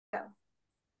Go.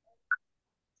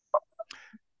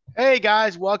 Hey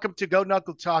guys, welcome to Go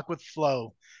Knuckle Talk with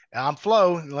Flo. I'm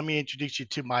Flo, and let me introduce you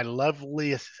to my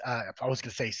lovely, I was going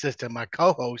to say assistant, my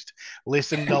co-host,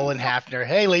 Lisa Nolan Hafner.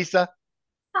 Hey Lisa,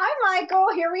 Hi, Michael.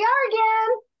 Here we are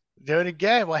again. doing it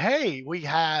again. Well, hey,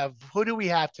 who do we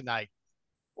have tonight?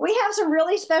 We have some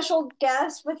really special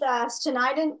guests with us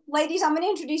tonight. And ladies, I'm going to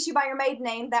introduce you by your maiden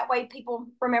name. That way people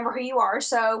remember who you are.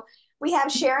 So we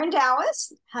have Sharon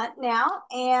Dowis, Hunt now,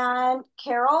 and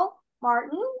Carol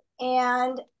Martin,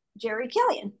 and Jerry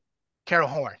Killion. Carol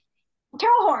Horne.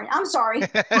 Carol Horne, I'm sorry.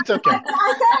 It's okay. I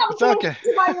said I was It's going to okay. introduce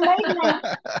you by your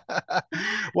maiden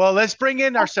name. Well, let's bring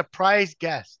in our surprise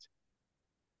guest.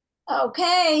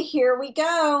 Okay, here we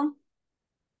go.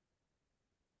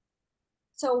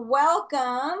 So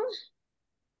welcome.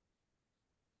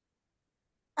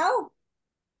 Oh,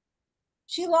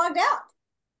 she logged out.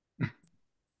 Oh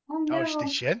Oh, no.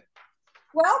 shit.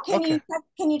 Well, Okay.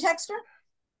 can you text her?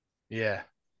 Yeah.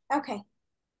 Okay.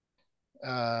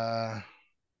 Uh,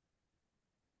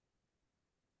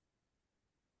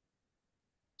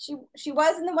 She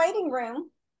was in the waiting room.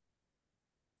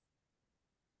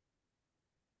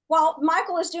 While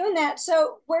Michael is doing that,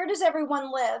 so where does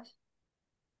everyone live?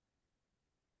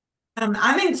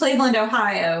 I'm in Cleveland,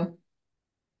 Ohio.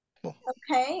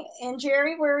 Okay. And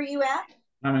Jerry, where are you at?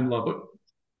 I'm in Lubbock.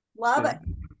 Love it.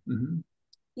 Mhm.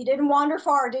 You didn't wander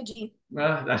far, did you?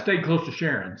 Well, I stayed close to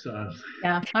Sharon, so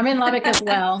Yeah, I'm in Lubbock as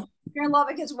well. You're in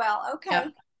Lubbock as well. Okay.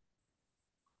 Yep.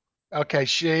 okay,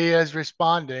 she is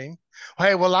responding.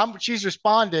 Hey, well, she's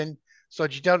responding. So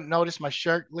you don't notice my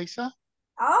shirt, Lisa?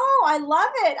 Oh, I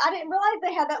love it. I didn't realize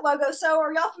they had that logo. So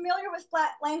are y'all familiar with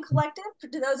Flatland Collective?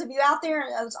 To those of you out there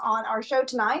that's on our show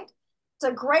tonight, it's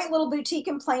a great little boutique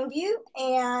in Plainview,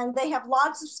 and they have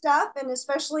lots of stuff, and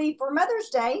especially for Mother's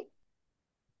Day.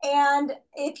 And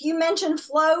if you mention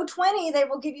Flow 20, they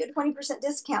will give you a 20%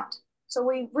 discount. So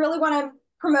we really want to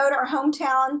promote our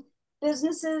hometown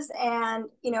businesses and,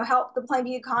 help the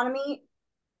Plainview economy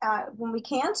when we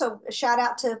can. So a shout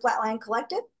out to Flatland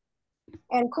Collective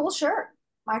and cool shirt,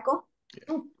 Michael.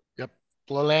 Yep.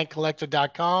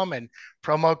 Flowlandcollector.com and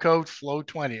promo code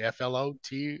FLOW20,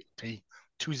 FLOTT 20.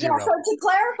 Yeah, so to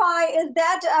clarify, is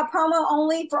that a promo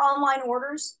only for online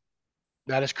orders?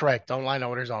 That is correct. Online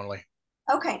orders only.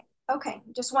 Okay. Okay.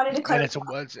 Just wanted to clarify.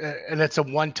 And it's a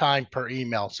one time per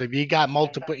email. So if you got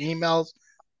multiple emails,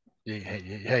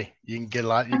 hey, you can get a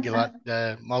lot. You get a lot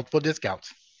multiple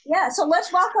discounts. Yeah. So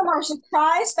let's welcome our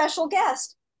surprise special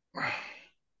guest.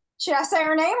 Should I say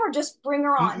her name or just bring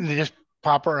her on? Just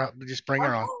pop her up. Just bring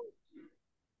her on.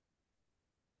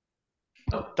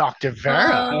 Dr.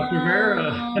 Vera. Dr.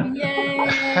 Vera.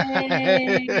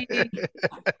 Yay!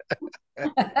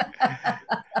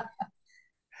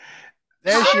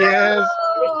 There she is.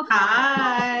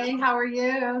 Hi, how are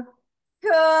you?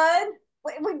 Good.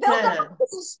 We built up the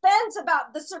suspense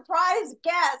about the surprise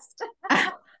guest.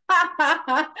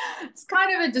 It's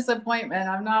kind of a disappointment.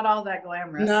 I'm not all that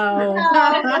glamorous. No.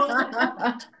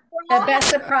 The best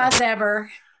surprise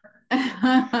ever.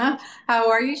 How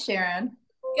are you, Sharon?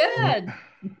 Good.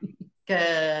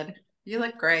 Good. You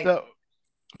look great.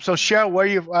 So Cheryl,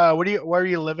 where are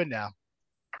you living now?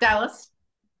 Dallas.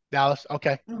 Dallas.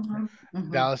 Okay.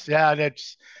 Dallas. Yeah,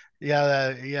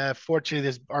 yeah.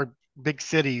 Fortunately, our big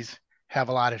cities have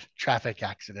a lot of traffic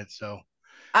accidents. So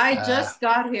I just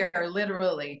got here,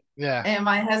 literally. Yeah. And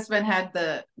my husband had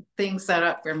the thing set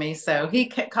up for me, so he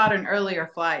caught an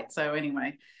earlier flight. So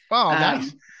anyway. Oh,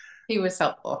 nice. He was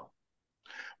helpful.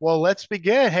 Well, let's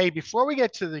begin. Hey, before we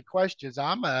get to the questions,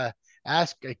 I'm gonna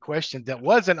ask a question that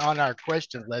wasn't on our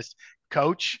question list,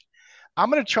 Coach. I'm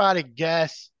gonna try to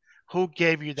guess who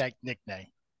gave you that nickname.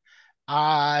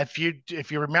 If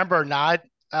you remember or not,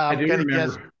 I I'm do gonna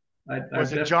remember. guess.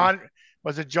 Was it John?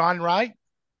 Was it John Wright?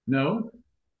 No.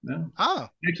 Oh.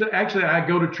 Actually, I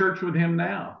go to church with him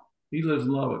now. He lives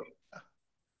in Lubbock.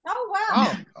 Oh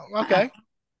wow. Oh, okay.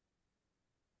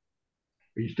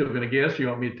 Are you still going to guess? You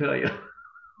want me to tell you?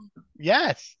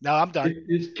 Yes. No, I'm done.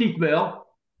 It's Keith Bell.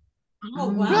 Oh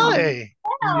wow. Really?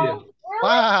 Wow. Yeah. Really?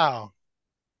 Wow.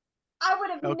 I would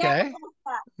have never Okay. guessed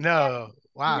that. No.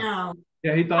 Wow. No.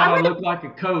 Yeah, he thought I looked like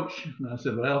a coach. And I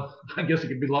said, well, I guess it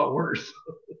could be a lot worse.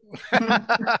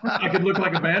 I could look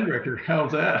like a band director.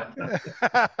 How's that?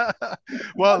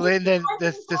 Well, then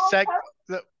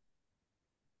the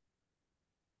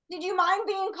Did you mind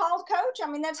being called coach? I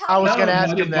mean, that's how I was going to No, ask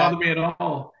it him didn't that. bother me at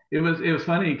all. It was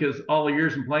funny because all the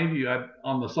years in Plainview,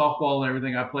 on the softball and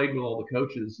everything, I played with all the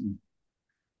coaches, and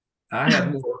I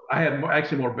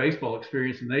had more baseball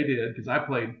experience than they did because I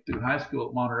played through high school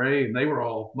at Monterey, and they were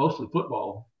all mostly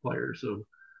football players. So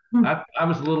I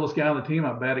was the littlest guy on the team.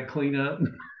 I batted cleanup.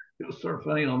 It was sort of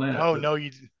funny on that. Oh no,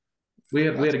 you. We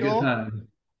had a cool. good time.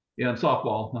 Yeah, in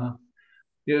softball. Huh?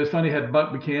 It was funny. Had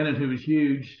Buck Buchanan, who was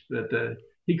huge, but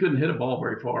he couldn't hit a ball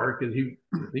very far because he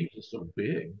was just so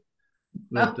big.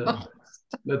 But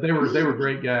they were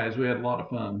great guys. We had a lot of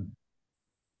fun.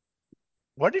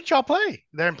 Where did y'all play?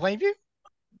 There in Plainview?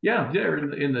 Yeah,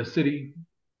 in the city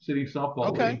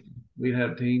softball league. We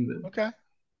had a team that. Okay.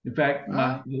 In fact,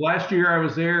 the last year I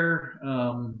was there,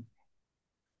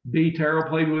 B. Terrell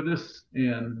played with us,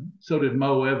 and so did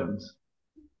Mo Evans.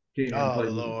 Oh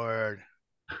Lord!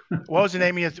 What was the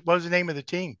name of the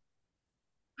team?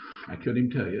 I couldn't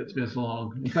even tell you. It's been so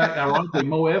long. In fact, ironically,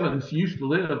 Mo Evans used to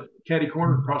live catty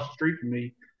corner across the street from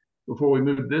me before we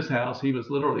moved to this house. He was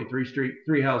literally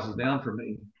three houses down from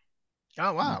me.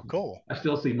 Oh wow, cool. I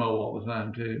still see Mo all the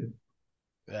time too.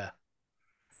 Yeah.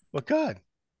 Well, good.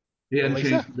 He hasn't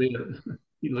changed a bit.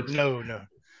 He looks no.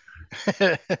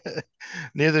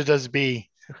 Neither does B.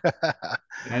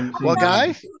 Well,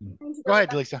 guys, go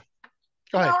ahead, Lisa.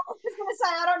 Go ahead. No, I was just going to say,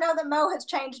 I don't know that Mo has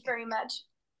changed very much.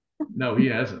 No, he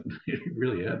hasn't. He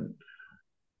really hasn't.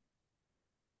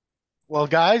 Well,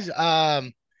 guys,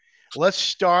 let's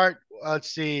start. Let's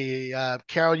see.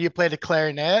 Carol, you played a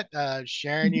clarinet.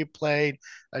 Sharon, you played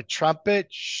a trumpet.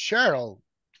 Cheryl,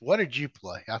 what did you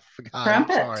play? I forgot.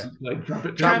 Trumpet. I'm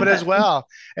sorry. Trumpet as well.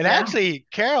 And actually,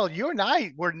 Carol, you and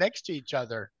I were next to each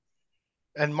other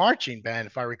in marching band,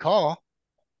 if I recall.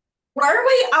 Were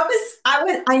we?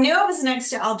 I knew I was next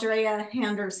to Aldrea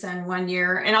Henderson one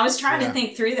year, and I was trying to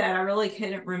think through that. I really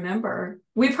couldn't remember.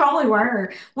 We probably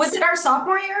were. Was it our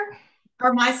sophomore year?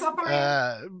 Or my sophomore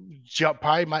year?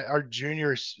 Probably our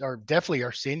junior, or definitely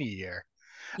our senior year.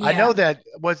 Yeah. I know that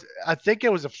I think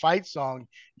it was a fight song.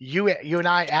 You and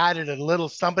I added a little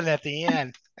something at the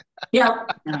end. Yeah,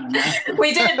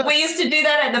 we did. We used to do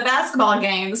that at the basketball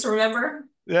games. Remember?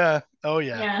 Yeah. Oh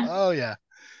yeah. Oh yeah.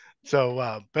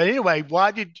 So, but anyway,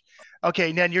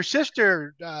 okay, then your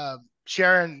sister,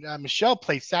 Sharon, Michelle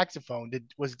played saxophone.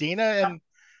 Was Dina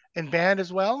in band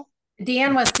as well?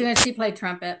 Deanne was too, and she played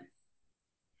trumpet.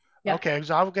 Yep. Okay,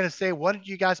 so I was going to say, what did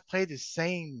you guys play the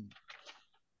same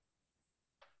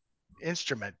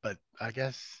instrument? But I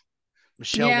guess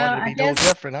Michelle wanted to be a little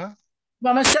different, huh?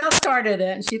 Well, Michelle started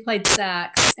it, and she played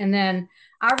sax. And then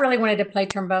I really wanted to play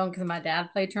trombone because my dad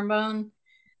played trombone.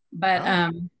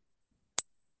 But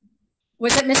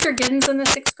was it Mr. Giddens in the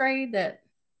 6th grade that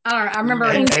I don't know? I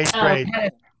remember he had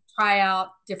to try out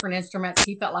different instruments.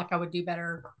 He felt like I would do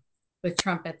better with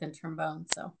trumpet than trombone.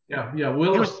 So yeah.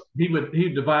 Willis,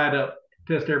 he'd divide up,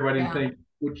 test everybody, and think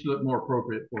which looked more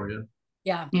appropriate for you.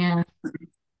 Yeah. He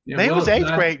was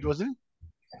 8th grade, wasn't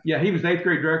he? Yeah, he was 8th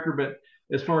grade director, but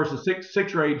as far as the sixth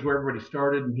grades where everybody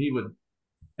started, and he would,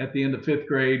 at the end of 5th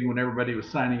grade, when everybody was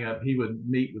signing up, he would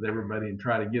meet with everybody and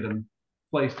try to get them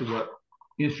placed to what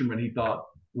instrument he thought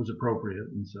was appropriate.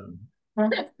 And so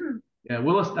yeah,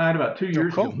 Willis died about 2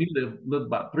 years ago. He lived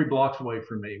about 3 blocks away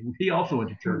from me. He also went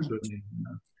to church with me.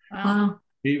 Wow.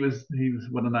 He was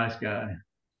what a nice guy.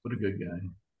 What a good guy.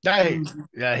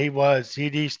 Yeah, he was. He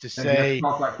used to say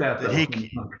talk like that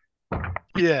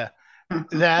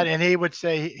and he would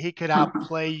say he could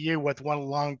outplay you with one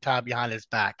long time behind his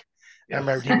back. Yes. I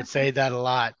remember he would say that a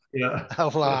lot. Yeah. A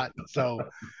lot. So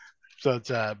it's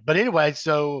but anyway,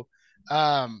 so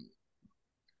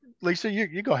Lisa,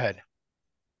 you go ahead.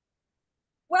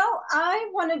 Well, I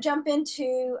want to jump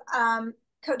into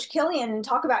Coach Killion and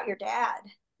talk about your dad.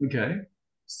 Okay.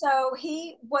 So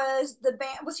he was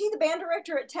he the band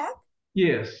director at Tech?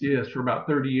 Yes, for about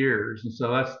 30 years. And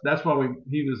so that's why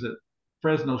he was at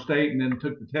Fresno State and then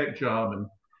took the Tech job in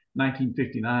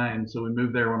 1959. So we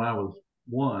moved there when I was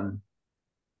 1.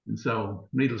 And so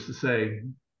needless to say,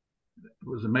 it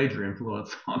was a major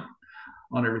influence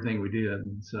on everything we did.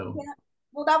 And so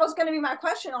well, that was going to be my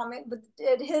question on it, but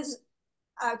did his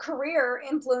career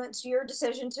influence your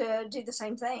decision to do the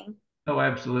same thing? Oh,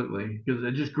 absolutely, because I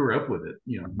just grew up with it,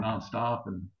 nonstop,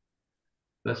 and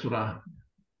that's what I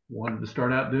wanted to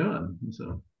start out doing. And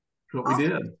so that's what we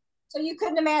did. So you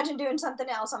couldn't imagine doing something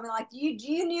else. I mean, like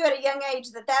you knew at a young age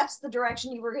that's the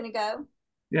direction you were going to go.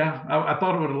 Yeah, I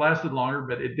thought it would have lasted longer,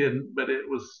 but it didn't. But it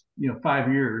was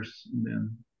 5 years,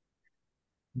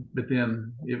 but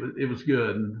then it was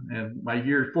good, and my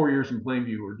 4 years in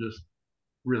Plainview were just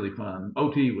really fun.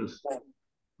 OT was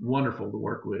wonderful to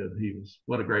work with. He was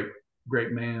what a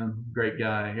great man, great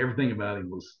guy. Everything about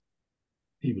him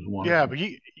he was wonderful. Yeah, but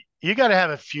you got to have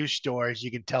a few stories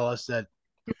you can tell us that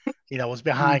was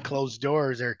behind closed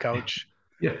doors there, Coach.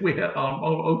 Yeah, we had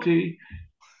OT.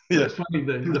 Yeah. It's funny,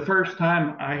 the first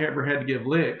time I ever had to give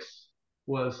licks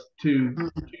was to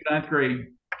 2 9th grade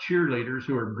cheerleaders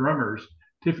who are drummers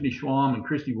Tiffany Schwam and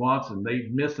Christy Watson. They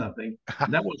missed something.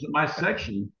 And that wasn't my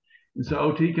section. And so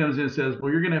OT comes in and says,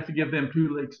 well, you're going to have to give them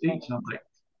 2 licks each. And I'm like,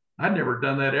 I'd never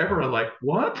done that ever. I'm like,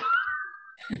 what?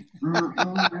 So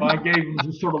I gave him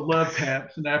some sort of love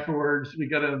taps. And afterwards, we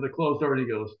got into the closed door and he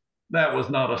goes, that was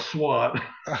not a SWAT.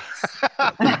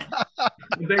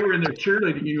 They were in their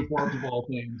cheerleading uniforms of all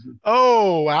things.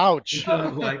 Oh, ouch. So I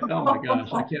was like, oh my gosh,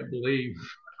 I can't believe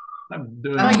I'm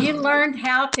doing Oh, this. you learned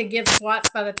how to give swats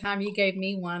by the time you gave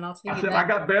me one. I'll tell you that. I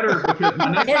got better because my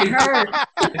next It hurt.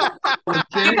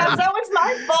 Because that was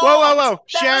my fault. Whoa.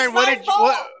 Sharon,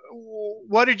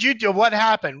 what did you do? What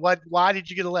happened? Why did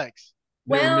you get a licks?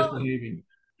 They were Well, misbehaving.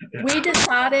 we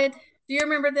decided, do you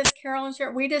remember this, Carol and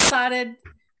Sharon? We decided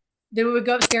that we would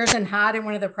go upstairs and hide in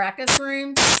one of the practice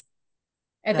rooms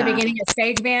at the beginning of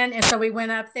stage band. And so we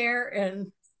went up there,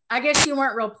 and I guess you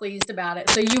weren't real pleased about it.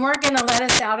 So you weren't going to let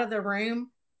us out of the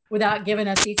room without giving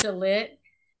us each a lick.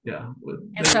 Yeah.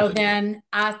 And so then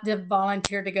I did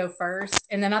volunteer to go first.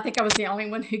 And then I think I was the only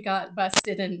one who got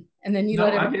busted. And then you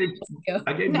let everybody go.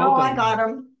 I gave No, both I of got them.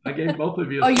 him. I gave both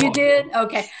of you. Oh, you did?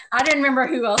 Okay. I didn't remember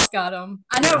who else got them.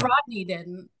 I know Rodney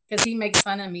didn't, because he makes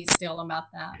fun of me still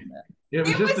about that. But. It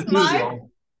was just the 2 of y'all.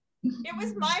 It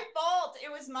was my fault.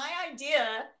 It was my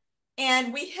idea.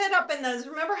 And we hid up in those,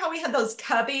 remember how we had those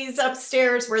cubbies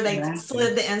upstairs where they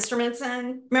slid the instruments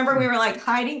in? Remember we were like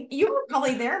hiding? You were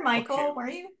probably there, Michael, were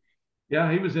you? Yeah,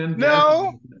 he was in.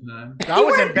 No, I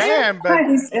was in band, but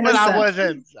I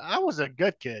wasn't. I was a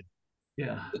good kid.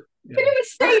 Yeah. But it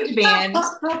was stage band.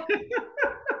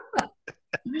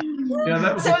 Yeah,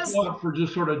 that was a swap for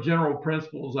just sort of general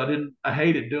principles. I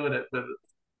hated doing it,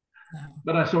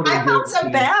 but I sort of. I felt so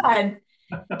bad.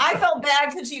 I felt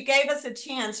bad because you gave us a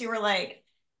chance. You were like,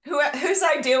 whose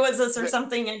idea was this or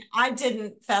something? And I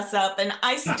didn't fess up. And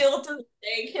I still to this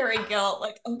day carry guilt.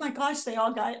 Like, oh my gosh, they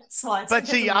all got swats. But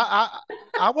see, I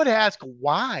would ask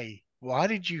why. Why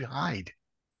did you hide?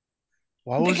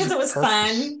 Because it was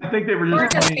fun. I think they were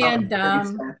just being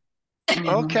dumb.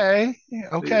 Okay. Yeah.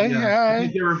 All right. I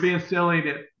think they were being silly. And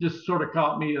it just sort of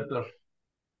caught me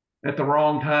at the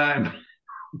wrong time.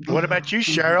 What about you,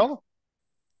 Cheryl?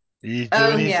 Did you do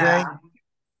anything? Yeah.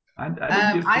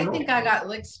 I think I got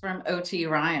licks from OT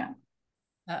Ryan.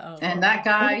 Uh-oh. And that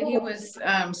guy, he was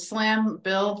slim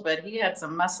build, but he had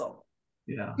some muscle.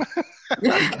 Yeah.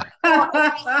 It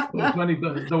was funny.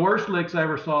 The worst licks I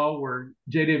ever saw were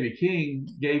J.W. King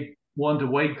gave one to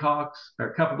Wade Cox, or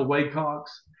a couple to Wade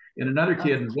Cox, and another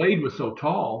kid. And Wade was so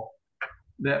tall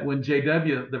that when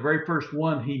J.W., the very first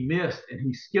one, he missed and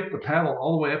he skipped the paddle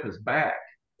all the way up his back.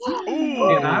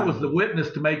 Ooh. And I was the witness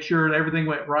to make sure everything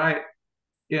went right.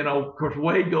 You know, of course,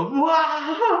 Wade goes,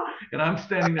 "Wah!" And I'm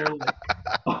standing there like,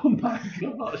 oh my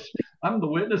gosh, I'm the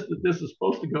witness that this is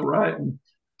supposed to go right. And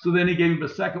so then he gave him a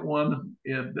second one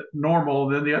in normal.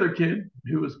 And then the other kid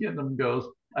who was getting them goes,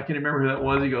 I can't remember who that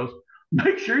was. He goes,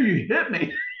 make sure you hit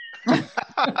me. It's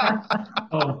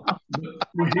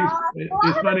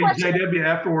funny. JW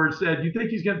afterwards said, you think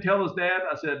he's going to tell his dad?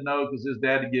 I said, no, because his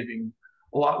dad would give him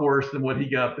a lot worse than what he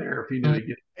got there if he knew he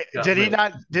got Did he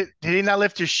not? Did he not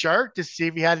lift his shirt to see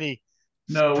if he had any?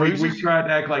 No, we tried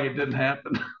to act like it didn't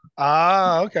happen.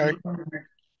 Ah, okay.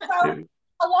 So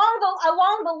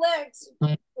along the licks,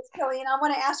 Killian, I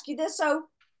want to ask you this. So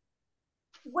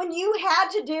when you had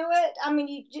to do it, I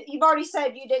mean, you've already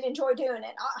said you didn't enjoy doing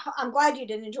it. I'm glad you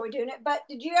didn't enjoy doing it. But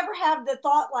did you ever have the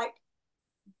thought like,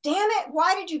 damn it,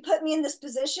 why did you put me in this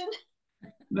position?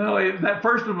 No, that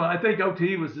first one, I think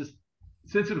OT was just,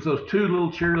 since it was those 2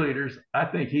 little cheerleaders, I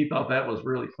think he thought that was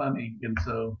really funny. And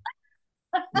so,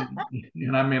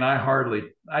 and I mean,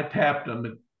 I tapped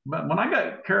them. But when I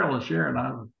got Carol and Sharon,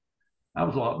 I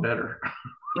was a lot better.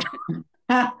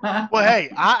 Well, hey,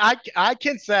 I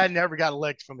can say I never got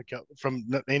licks from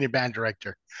any band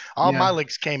director. All my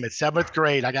licks came in 7th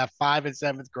grade. I got 5 in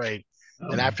 7th grade.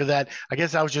 And after that, I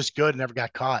guess I was just good and never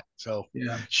got caught. So,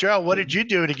 Cheryl, what did you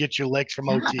do to get your licks from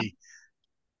OT?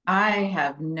 I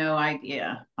have no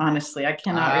idea. Honestly, I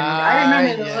cannot remember. I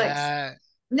remember the licks.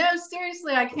 No,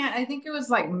 seriously, I can't. I think it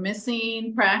was like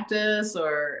missing practice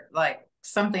or like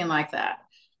something like that.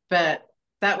 But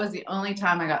that was the only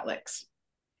time I got licks.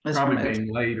 Probably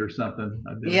being late or something.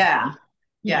 Yeah.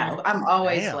 I'm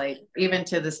always late, even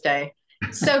to this day.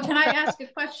 So can I ask a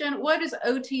question? What does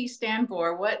OT stand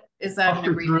for? What is that an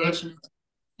abbreviation?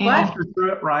 Oscar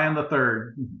Truett Ryan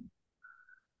III.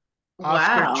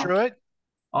 Oscar Truett?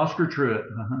 Oscar Truett.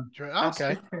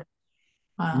 Okay.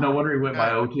 Wow. No wonder he went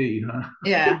by OT, huh?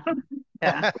 Yeah.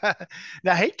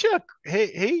 Now he took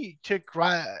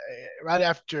right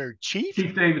after Chief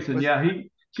Davidson.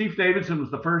 Chief Davidson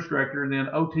was the first director, and then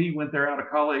OT went there out of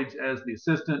college as the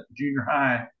assistant junior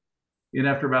high. And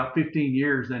after about 15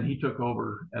 years, then he took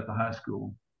over at the high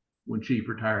school when Chief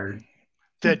retired.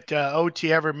 Did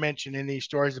OT ever mention any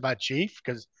stories about Chief?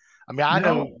 Because I mean, I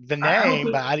No, know the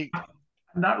name, but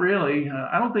not really.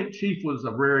 I don't think Chief was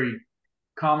a very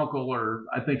comical, or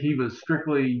I think he was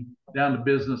strictly down to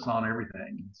business on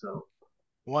everything. So,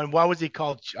 why was he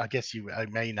called? I guess I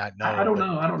may not know. I don't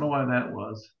know. I don't know why that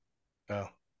was. Oh,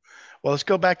 well, let's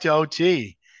go back to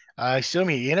OT. I assume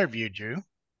he interviewed you.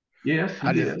 Yes,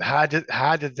 he did. How did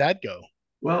that go?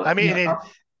 Well, I mean, I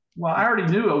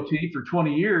already knew OT for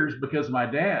 20 years because of my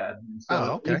dad.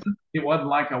 So okay. It wasn't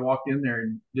like I walked in there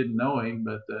and didn't know him,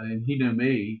 but and he knew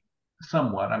me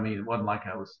somewhat. I mean, it wasn't like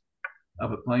I was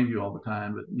up at Plainview all the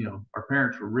time, but our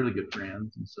parents were really good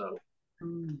friends, and so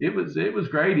it was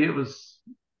great. It was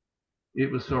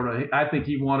sort of, I think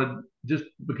he wanted, just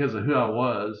because of who I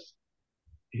was,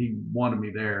 he wanted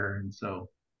me there, and so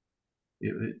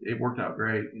it worked out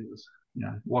great. It was,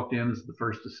 I walked in as the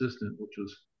first assistant,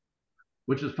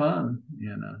 which was fun,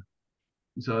 and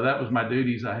so that was my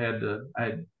duties. I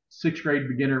had sixth grade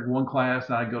beginner one class,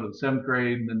 and I'd go to the seventh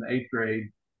grade and then the eighth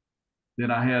grade. Then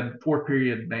I had fourth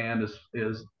period band,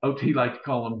 as OT liked to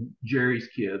call them, Jerry's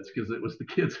kids, because it was the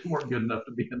kids who weren't good enough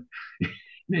to be in.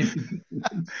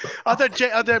 I thought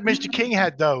Mr. King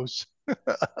had those.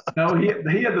 No, he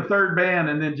had the third band,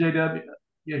 and then JW,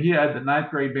 he had the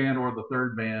ninth grade band or the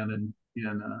third band, and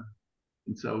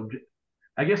so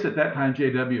I guess at that time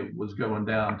JW was going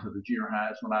down to the junior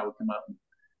highs when I would come up, and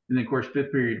then of course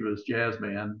fifth period was jazz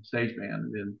band, stage band,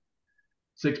 and then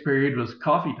sixth period was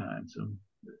coffee time. So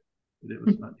it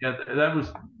was fun. Yeah, that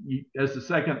was, as the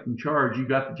second in charge, you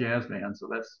got the jazz band, so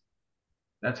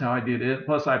that's how I did it.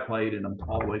 Plus, I played in them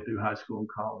all the way through high school and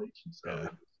college, and so.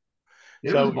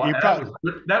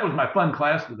 That was my fun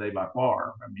class today by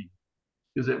far. I mean,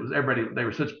 because it was everybody, they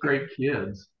were such great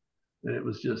kids that it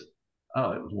was just,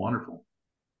 it was wonderful.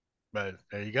 But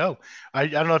there you go. I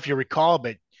don't know if you recall,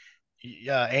 but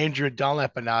Andrew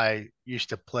Dunlap and I used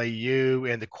to play you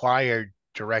and the choir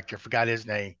director, forgot his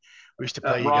name. We used to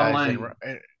play you guys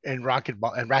in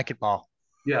racquetball.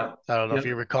 Yeah. I don't know if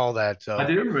you recall that. So I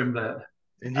do remember that.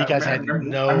 And you guys had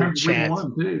no chance.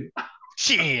 Too.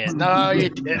 Shit, no, you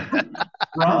didn't.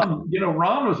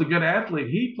 Ron was a good athlete.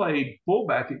 He played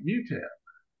fullback at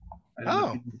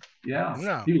UTEP.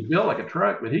 Yeah. He was built like a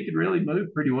truck, but he could really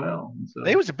move pretty well. So,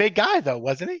 he was a big guy, though,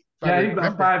 wasn't he? Yeah, he was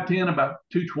about 5'10", about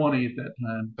 220 at that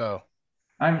time. Oh,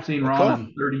 I haven't seen Ron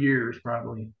in 30 years,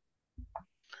 probably.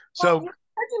 So,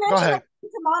 go ahead.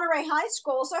 To Monterey High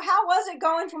School. So, how was it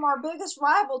going from our biggest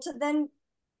rival to then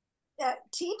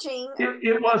teaching?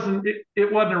 It wasn't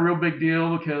a real big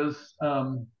deal because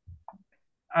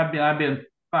I've been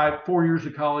 4 years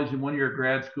of college and 1 year of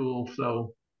grad school,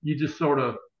 so you just sort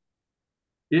of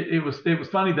it was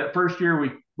funny that first year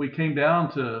we came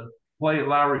down to play at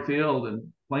Lowry Field,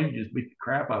 and Plainview just beat the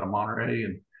crap out of Monterey,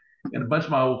 and a bunch of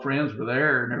my old friends were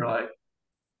there, and they're like,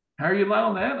 "How are you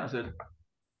allowing that?" And I said,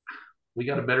 "We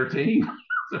got a better team."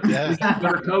 Yeah. We got a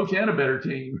better coach and a better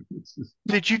team.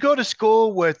 Did you go to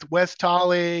school with Wes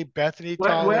Tolley, Bethany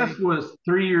Tolley? Wes was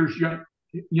 3 years young.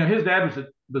 His dad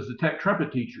was a tech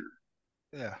trumpet teacher.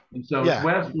 Yeah. And so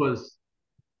Wes was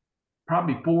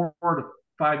probably 4 to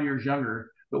 5 years younger,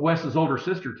 but Wes's older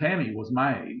sister, Tammy, was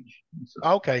my age. So.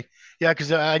 Okay. Yeah,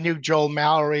 because I knew Joel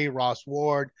Mallory, Ross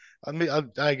Ward.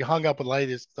 I hung up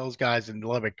with those guys in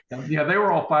Lubbock. Yeah, they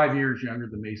were all 5 years younger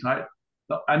than me. So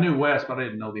I knew Wes, but I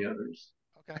didn't know the others.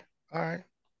 Okay. All right.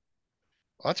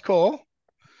 Well, that's cool.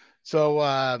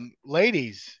 So,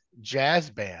 ladies,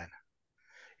 jazz band.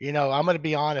 I'm going to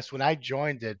be honest. When I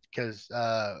joined it, because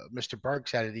Mr.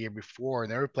 Burks had it the year before,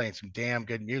 and they were playing some damn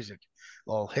good music,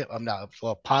 a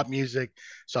little pop music.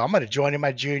 So I'm going to join in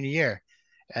my junior year,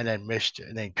 and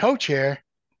then Coach here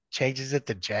changes it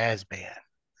to jazz band.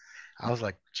 I was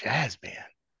like, jazz band?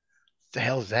 What the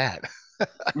hell is that?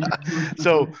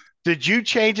 So did you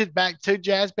change it back to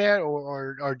jazz band,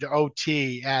 or did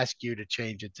OT ask you to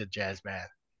change it to jazz band?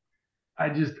 I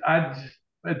just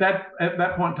at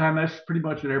that point in time, that's pretty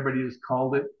much what everybody has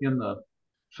called it in the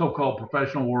so-called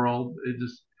professional world. It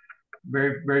just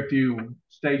very, very few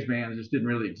stage bands just didn't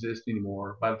really exist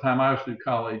anymore. By the time I was through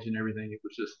college and everything, it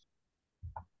was just,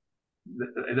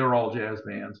 they were all jazz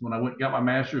bands. When I got my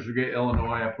master's degree at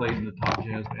Illinois, I played in the top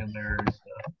jazz band there and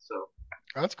stuff. So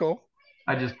that's cool.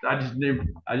 I just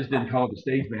didn't call it a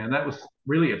stage band. That was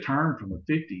really a term from the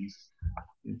 50s,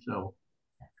 and so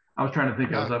I was trying to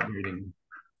think I was upgrading.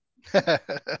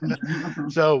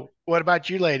 So what about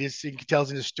you ladies? You can tell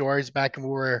us the stories back when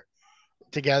we were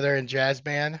together in jazz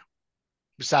band,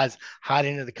 besides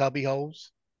hiding in the cubby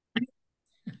holes.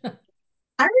 I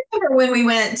remember when we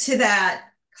went to that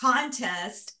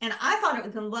contest, and I thought it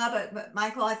was in Lubbock, but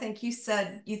Michael, I think you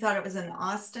said you thought it was in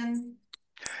Austin.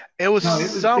 It was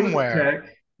somewhere. It was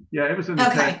Tech. Yeah, it was in the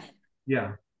Tech.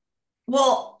 Yeah.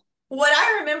 Well, what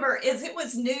I remember is it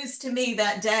was news to me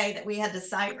that day that we had to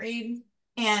sight read,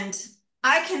 and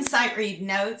I can sight read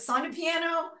notes on a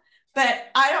piano, but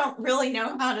I don't really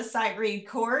know how to sight read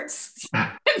chords.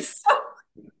 And so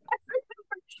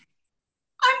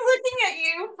I'm looking at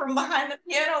you from behind the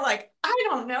piano, like, I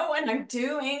don't know what I'm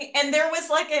doing. And there was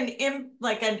like an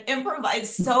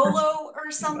improvised solo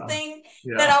or something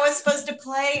that I was supposed to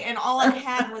play, and all it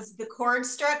had was the chord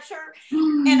structure.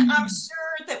 And I'm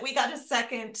sure that we got a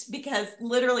second because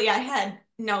literally I had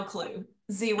no clue,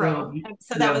 zero. And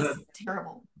so that was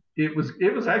terrible. It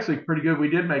was actually pretty good. We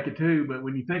did make it too, but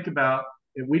when you think about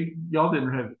it, y'all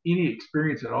didn't have any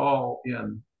experience at all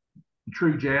in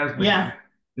true jazz band. Yeah.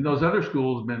 And those other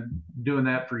schools have been doing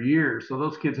that for years. So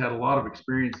those kids had a lot of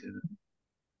experience in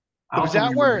it. Was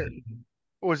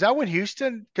that when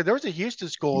Houston? Because there was a Houston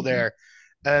school there,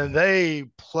 and they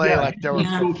play like they were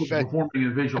performing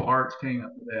in visual arts came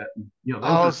up with that. And,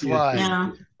 I was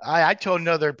like, I told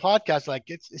another podcast, like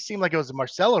it seemed like it was the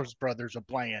Marcello's brothers were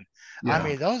playing. Yeah. I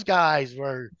mean, those guys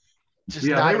were just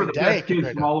they were the best kids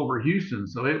from all over Houston.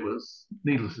 So it was,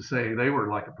 needless to say, they were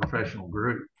like a professional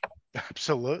group.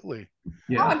 Absolutely.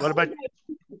 Yeah. What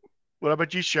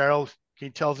about you, Cheryl? Can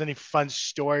you tell us any fun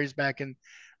stories back in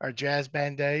our jazz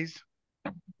band days?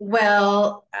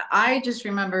 Well, I just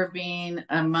remember being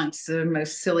amongst the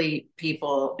most silly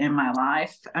people in my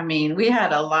life. I mean, we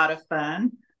had a lot of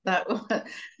fun.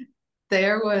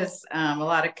 There was a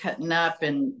lot of cutting up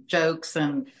and jokes,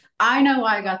 and I know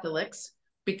why I got the licks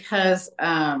because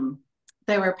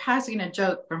they were passing a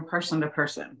joke from person to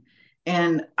person.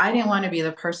 And I didn't want to be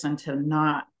the person to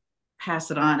not pass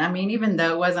it on. I mean, even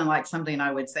though it wasn't like something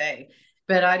I would say,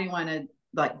 but I didn't want to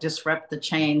like disrupt the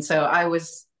chain. So I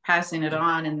was passing it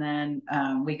on, and then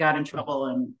we got in trouble,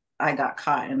 and I got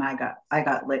caught, and I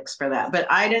got licks for that. But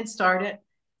I didn't start it.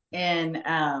 And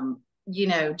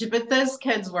but those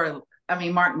kids were, I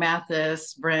mean, Mark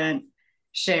Mathis, Brent,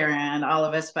 Sharon, all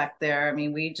of us back there. I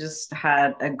mean, we just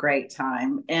had a great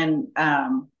time. And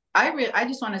I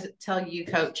just want to tell you,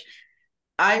 Coach,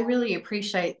 I really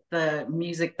appreciate the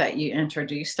music that you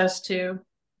introduced us to.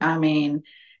 I mean,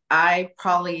 I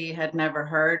probably had never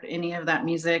heard any of that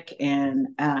music, and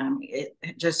it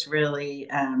just really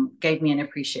gave me an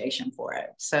appreciation for it.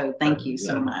 So thank you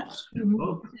so much.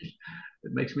 Well,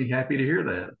 it makes me happy to hear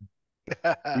that.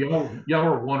 y'all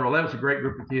were wonderful. That was a great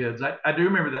group of kids. I do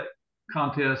remember that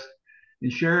contest,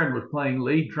 and Sharon was playing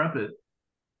lead trumpet,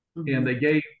 and they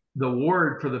gave the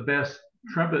award for the best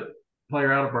trumpet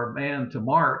player out of our band to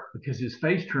Mark because his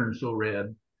face turned so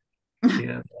red.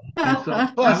 And so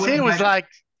plus he was like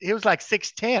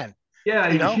 6'10". Yeah,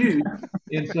 he was huge.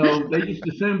 And so they just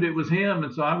assumed it was him.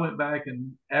 And so I went back and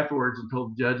afterwards and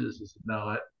told the judges, I said,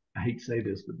 no, I hate to say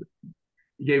this, but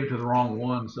he gave it to the wrong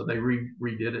one. So they redid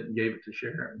it and gave it to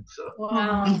Sharon. So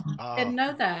wow, didn't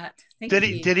know that.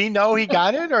 Did he know he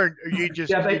got it, or you just?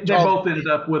 Yeah, they both ended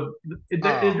up with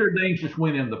their names just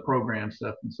went in the program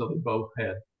stuff, and so they both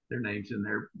had their names in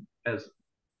there as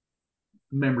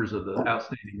members of the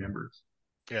outstanding members.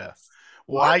 Yeah.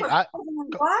 Well, I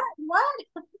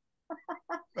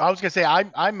was gonna say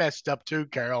I messed up too,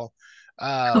 Carol.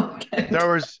 Okay. There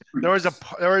was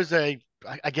a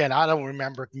again, I don't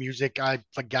remember music. I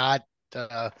forgot.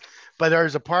 But there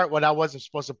was a part when I wasn't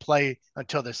supposed to play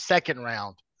until the second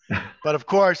round. But of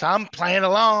course, I'm playing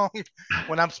along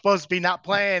when I'm supposed to be not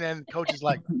playing, and coach is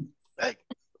like, hey.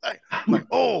 I'm like,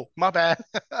 oh, my bad.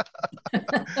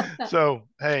 So,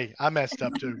 hey, I messed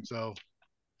up too. So,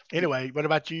 anyway, what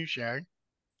about you, Sharon?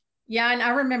 Yeah, and I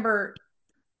remember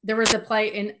there was a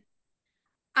play, and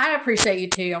I appreciate you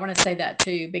too. I want to say that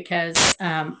too, because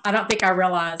I don't think I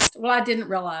didn't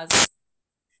realize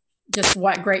just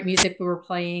what great music we were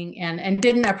playing, and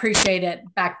didn't appreciate it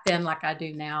back then like I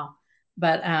do now.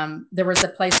 But there was a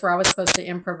place where I was supposed to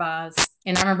improvise,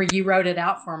 and I remember you wrote it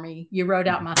out for me. You wrote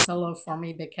out my solo for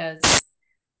me because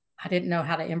I didn't know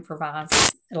how to improvise,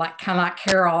 kind of like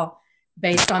Carol,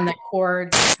 based on the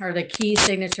chords or the key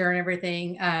signature and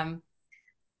everything.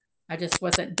 I just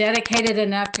wasn't dedicated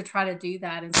enough to try to do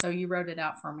that, and so you wrote it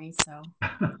out for me. So,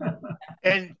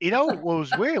 and what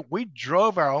was weird? We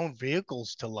drove our own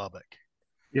vehicles to Lubbock.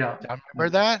 Yeah, I remember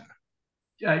that.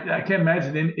 I can't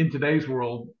imagine in today's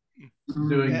world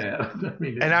doing that. I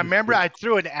mean, and I remember I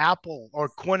threw an apple, or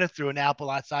Quinna threw an apple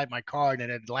outside my car, and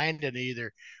it landed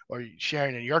either or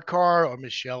Sharon in your car or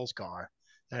Michelle's car,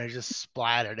 and it just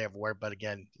splattered everywhere. But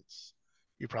again,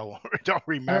 you probably don't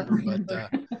remember,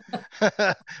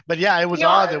 but but yeah, it was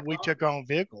odd that we took our own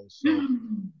vehicles. So.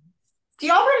 Do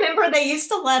y'all remember they used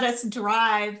to let us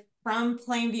drive from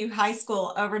Plainview High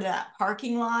School over to that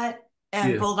parking lot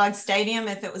at Bulldog Stadium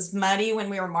if it was muddy when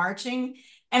we were marching?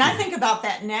 And I think about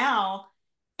that now,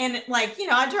 and like, you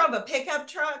know, I drove a pickup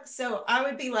truck, so I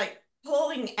would be like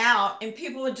pulling out and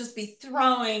people would just be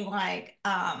throwing like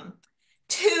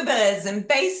tubas and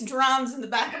bass drums in the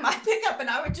back of my pickup, and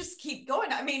I would just keep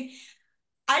going. I mean,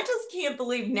 I just can't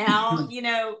believe now, you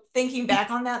know, thinking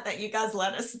back on that, that you guys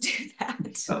let us do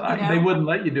that. They wouldn't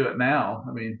let you do it now.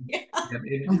 I mean,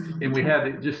 and we had,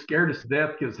 it just scared us to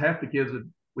death because half the kids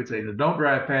would say, don't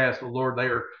drive fast. Oh, Lord, they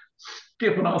are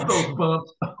skipping off those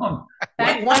bumps on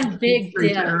that one big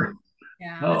dip.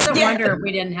 Yeah. Oh. It's a wonder if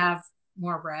we didn't have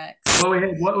more wrecks. Well, we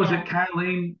had, what was it?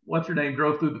 Kylene, what's her name,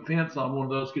 drove through the fence on one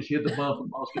of those because she hit the bump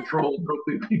and lost control and broke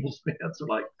through people's fence. So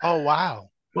like, oh, wow.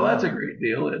 Well, that's a great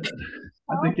deal, isn't it?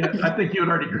 I think you had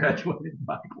already graduated,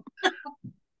 Michael.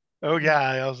 Oh, yeah.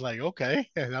 I was like, okay.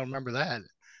 I don't remember that.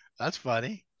 That's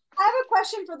funny. I have a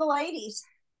question for the ladies.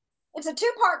 It's a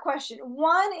two-part question.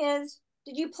 One is,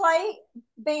 did you play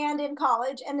band in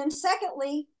college? And then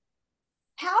secondly,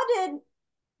 how did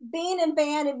being in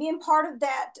band and being part of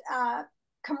that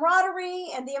camaraderie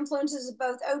and the influences of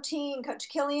both OT and Coach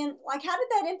Killion, like how did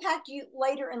that impact you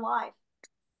later in life?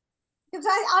 Because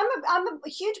I'm a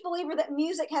huge believer that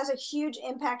music has a huge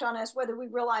impact on us, whether we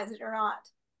realize it or not.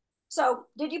 So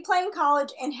did you play in college,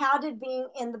 and how did being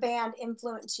in the band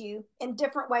influence you in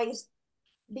different ways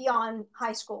beyond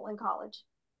high school and college?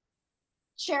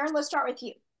 Sharon, let's start with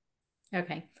you.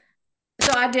 Okay.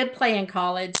 So I did play in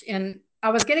college, and I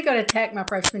was going to go to Tech my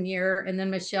freshman year, and then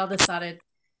Michelle decided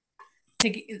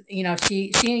to, you know,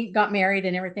 she got married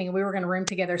and everything, and we were going to room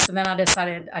together. So then I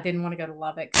decided I didn't want to go to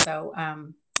Lubbock. So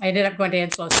I ended up going to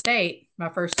Angelo State my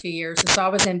first 2 years. And so I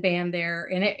was in band there,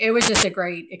 and it was just a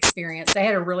great experience. They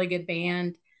had a really good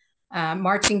band.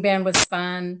 Marching band was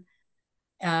fun.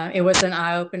 It was an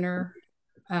eye-opener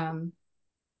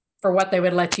for what they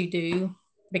would let you do,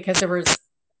 because there was,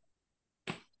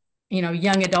 you know,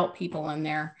 young adult people in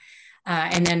there.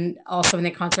 And then also in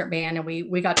the concert band, and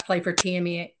we got to play for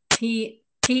TMEA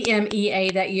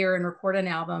that year and record an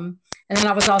album. And then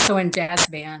I was also in jazz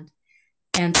band.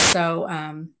 And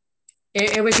so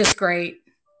it was just great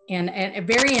and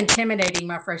very intimidating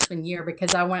my freshman year,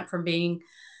 because I went from being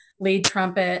lead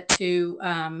trumpet to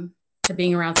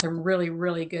being around some really,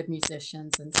 really good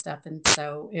musicians and stuff. And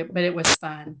so, but it was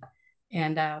fun.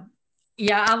 And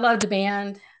yeah, I loved the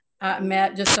band. I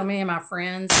met just so many of my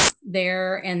friends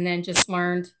there, and then just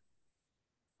learned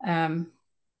kind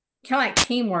of like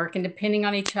teamwork and depending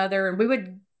on each other. And we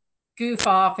would goof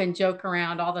off and joke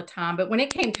around all the time. But when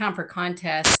it came time for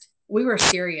contest, we were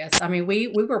serious. I mean, we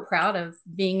were proud of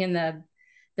being in the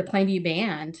Plainview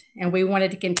band, and we wanted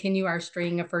to continue our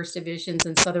string of first divisions.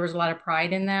 And so there was a lot of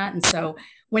pride in that. And so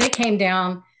when it came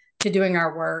down to doing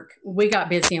our work, we got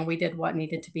busy and we did what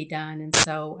needed to be done. And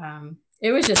so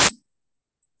it was just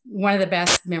one of the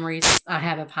best memories I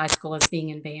have of high school is being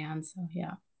in band. So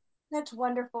yeah. That's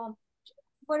wonderful.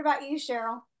 What about you,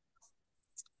 Cheryl?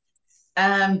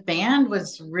 Band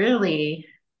was really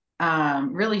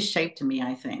shaped me,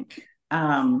 I think.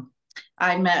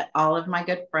 I met all of my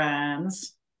good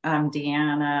friends,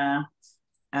 Deanna,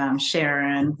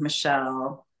 Sharon,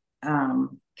 Michelle, I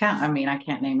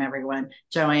can't name everyone,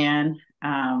 Joanne,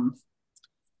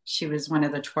 she was one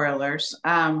of the twirlers.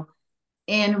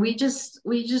 And we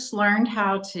just learned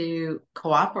how to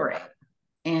cooperate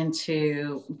and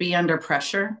to be under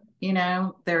pressure. You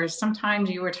know, there's sometimes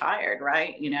you were tired,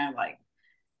 right? You know, like,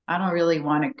 I don't really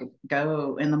want to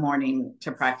go in the morning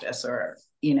to practice, or,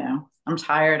 you know, I'm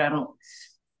tired. I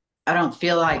don't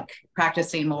feel like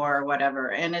practicing more or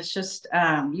whatever. And it's just,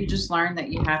 you just learn that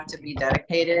you have to be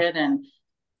dedicated and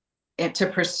to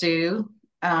pursue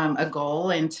a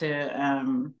goal and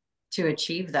to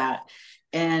achieve that.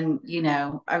 And, you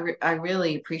know, I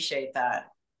really appreciate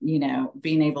that, you know,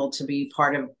 being able to be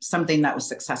part of something that was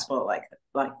successful, like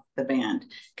the band,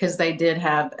 because they did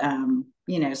have,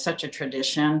 you know, such a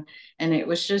tradition, and it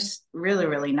was just really,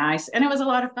 really nice. And it was a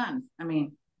lot of fun. I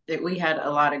mean, we had a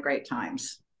lot of great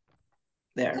times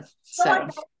there. So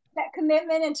like that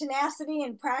commitment and tenacity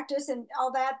and practice and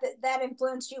all that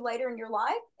influenced you later in your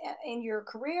life, in your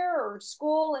career or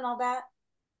school and all that.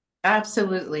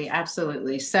 Absolutely.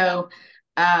 Absolutely. So,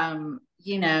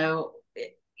 you know,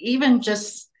 even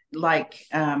just like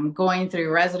going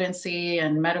through residency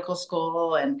and medical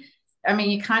school, and I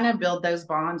mean, you kind of build those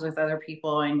bonds with other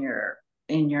people in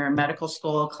your medical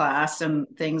school class and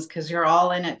things, because you're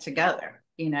all in it together.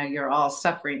 You know, you're all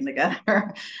suffering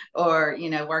together or,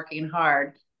 you know, working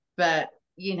hard. But,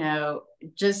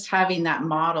 just having that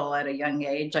model at a young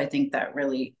age, I think that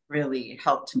really, really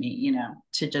helped me,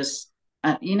 to just,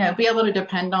 be able to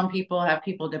depend on people, have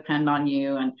people depend on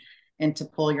you, and to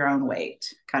pull your own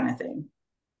weight kind of thing.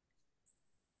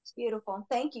 It's beautiful.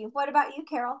 Thank you. What about you,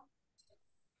 Carol?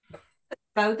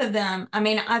 Both of them. I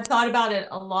mean, I've thought about it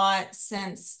a lot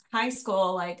since high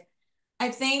school. Like, I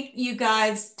think you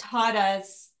guys taught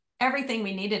us everything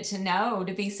we needed to know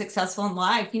to be successful in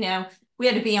life. We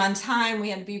had to be on time. We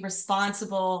had to be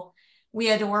responsible. We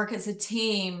had to work as a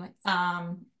team.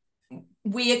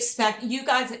 You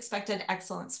guys expected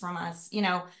excellence from us.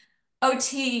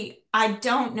 OT, I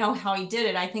don't know how he did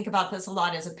it. I think about this a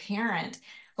lot as a parent.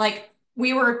 Like,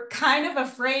 we were kind of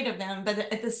afraid of him, but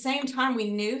at the same time,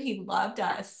 we knew he loved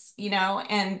us,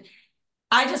 and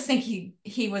I just think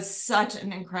he was such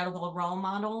an incredible role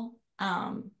model.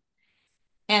 And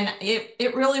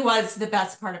it really was the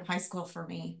best part of high school for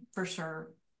me, for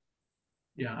sure.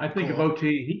 Yeah, I think of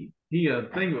OT. He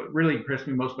thing that really impressed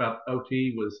me most about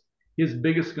OT was his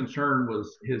biggest concern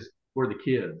was for the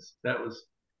kids. That was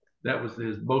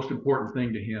his most important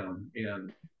thing to him.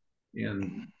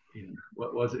 And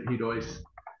what was it?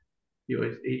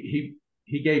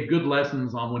 He gave good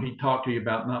lessons on when he talked to you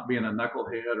about not being a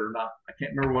knucklehead or not. I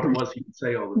can't remember what it was he would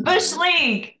say all the time. Bush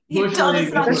League. He Bush told League,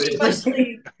 us about Bush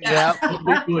League. Yeah,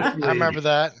 Bush League. I remember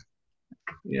that.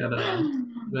 Yeah,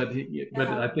 but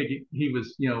I think he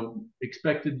was,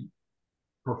 expected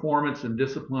performance and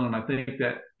discipline, and I think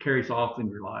that carries off in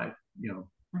your life,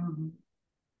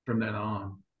 from then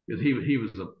on, because he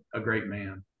was a great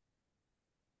man.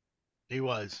 He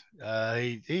was.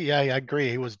 I agree.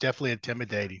 He was definitely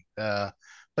intimidating, but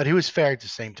he was fair at the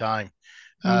same time.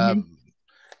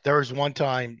 There was one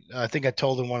time, I think I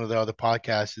told in one of the other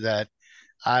podcasts that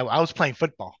I was playing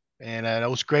football, and it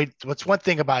was great. What's one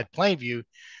thing about Plainview,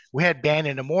 we had band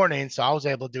in the morning, so I was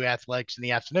able to do athletics in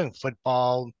the afternoon,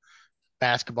 football,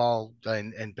 basketball,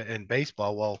 and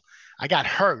baseball. Well, I got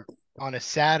hurt on a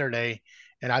Saturday.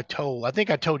 And I think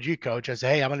I told you, Coach, I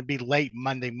said, hey, I'm going to be late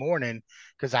Monday morning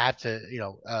because I have to,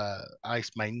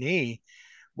 ice my knee.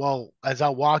 Well, as I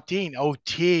walked in,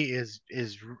 OT is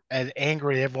as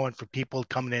angry at everyone for people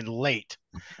coming in late.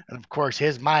 And of course,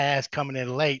 here's my ass coming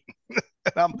in late.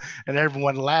 and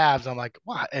everyone laughs. I'm like,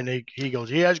 what? And he goes,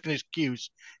 he has an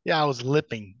excuse. Yeah, I was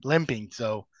limping.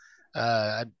 So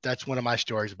that's one of my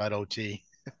stories about OT.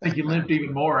 I think you limped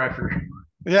even more after.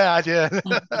 Yeah, I did.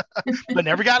 But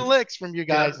never got licks from you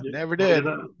guys. Yeah, never did.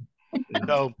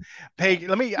 So, hey,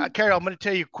 Carol, I'm going to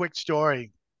tell you a quick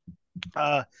story.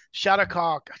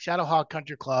 Shadowhawk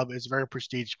Country Club is a very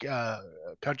prestigious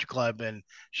country club in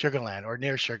Sugarland or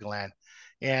near Sugarland.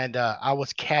 And I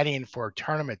was caddying for a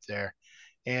tournament there.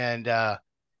 And I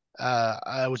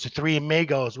was the Three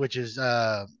Amigos, which is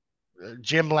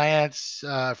Jim Lance,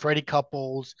 Freddie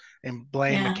Couples, and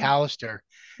Blaine McAllister.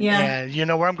 Yeah. And you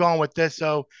know where I'm going with this.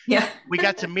 So we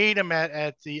got to meet him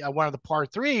at the one of the par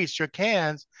threes, shook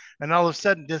hands, and all of a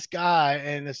sudden this guy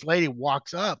and this lady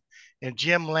walks up, and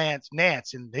Jim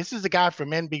Nance, and this is the guy from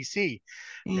NBC.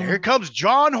 Yeah. Here comes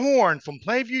John Horne from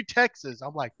Plainview, Texas.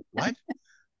 I'm like, what?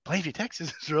 Plainview,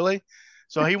 Texas? Really?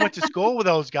 So he went to school with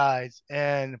those guys,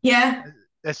 and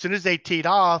as soon as they teed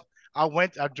off, I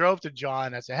drove to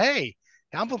John. I said, hey,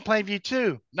 I'm from Plainview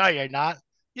too. No, you're not.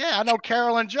 Yeah, I know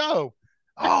Carol and Joe.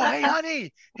 Oh, hey,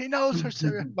 honey. He knows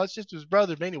my sister's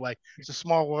brother. But anyway, it's a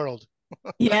small world.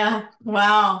 Yeah.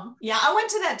 Wow. Yeah, I went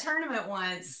to that tournament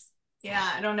once. Yeah,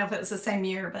 I don't know if it was the same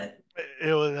year, but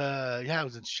it was. It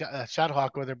was in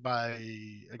Shadowhawk with her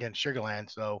again Sugarland.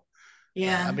 So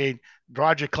I mean,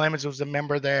 Roger Clemens was a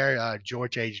member there.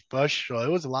 George H. Bush. So it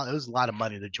was a lot. It was a lot of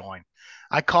money to join.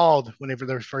 I called whenever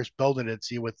they were first building it to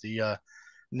see what the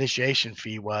initiation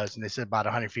fee was, and they said about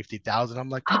 $150,000. I'm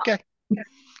like, okay.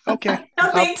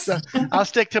 I'll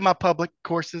stick to my public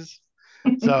courses.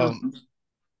 So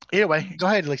anyway, go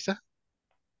ahead, Lisa.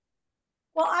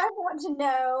 Well, I want to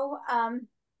know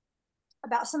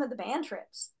about some of the band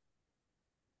trips.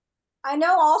 I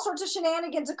know all sorts of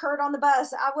shenanigans occurred on the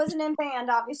bus. I wasn't in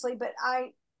band, obviously, but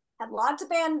I had lots of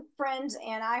band friends,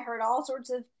 and I heard all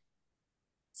sorts of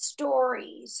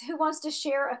stories. Who wants to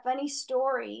share a funny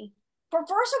story?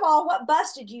 First of all, what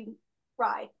bus did you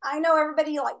ride? I know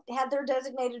everybody had their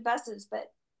designated buses,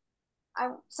 but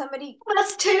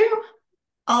bus 2.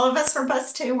 All of us were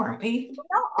bus 2, weren't we?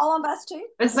 No, all on bus 2.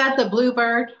 Is that the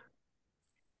Bluebird?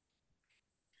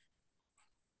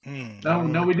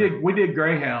 No, we did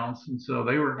Greyhounds, and so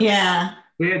they were. Yeah.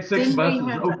 We had 6 buses.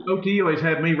 OT always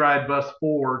had me ride bus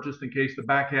 4 just in case the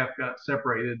back half got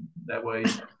separated. That way,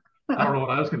 I don't know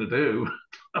what I was going to do.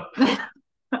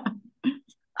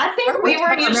 I think we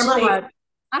were usually.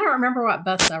 I don't remember what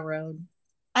bus I rode.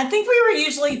 I think we were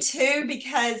usually 2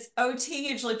 because OT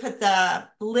usually put the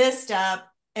list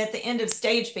up at the end of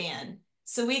stage band.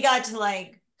 So we got to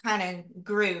like kind of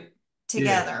group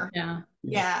together. Yeah.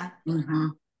 Yeah. Mm-hmm.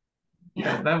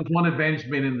 Yeah, that was one advantage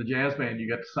of being in the jazz band. You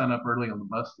got to sign up early on the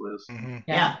bus list. Mm-hmm.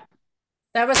 Yeah.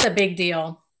 That was a big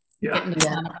deal. Yeah. Getting to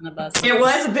sign up on the bus. It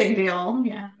was a big deal.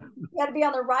 Yeah. You had to be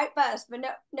on the right bus, but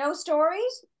no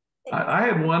stories. I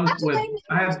had one Not to with name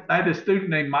I had a student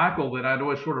named Michael that I'd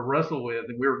always sort of wrestle with,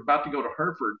 and we were about to go to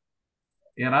Hereford,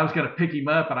 and I was going to pick him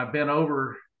up, and I bent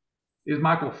over. It was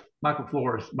Michael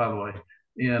Flores, by the way,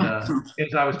 and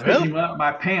as I was picking him up,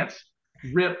 my pants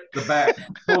ripped the back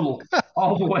total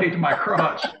all the way to my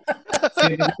crotch.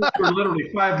 And we were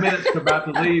literally 5 minutes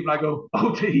about to leave, and I go,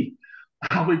 OT,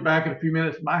 I'll be back in a few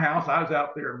minutes. My house, I was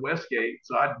out there in Westgate,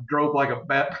 so I drove like a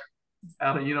bat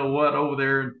out of you know what over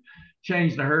there and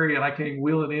changed in a hurry, and I came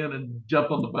wheeling in and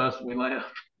jumped on the bus and we left.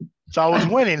 So I was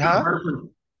winning, huh?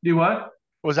 Do what?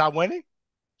 Was I winning?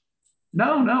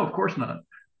 No, of course not.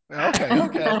 Okay.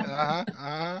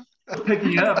 I was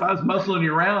picking you up. I was muscling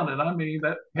you around, and I mean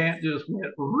that pant just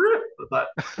went rip. I thought,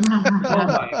 oh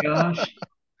my gosh.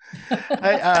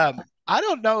 Hey, I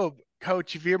don't know,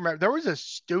 Coach, if you remember, there was a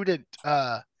student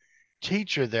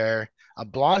teacher there, a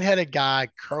blonde-headed guy,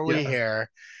 curly hair.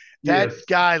 That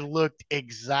guy looked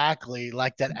exactly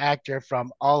like that actor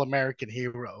from All-American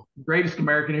Hero. Greatest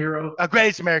American Hero?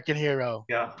 Greatest American Hero.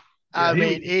 Yeah. I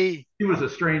mean, he was a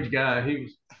strange guy.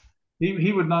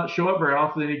 He would not show up very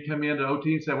often. He'd come into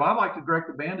OT and say, well, I'd like to direct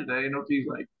the band today. And OT's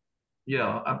like,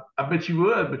 yeah, I bet you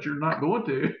would, but you're not going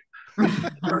to.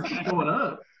 Start showing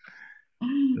up.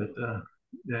 But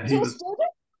yeah, he was.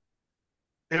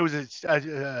 It was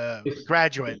a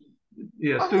graduate.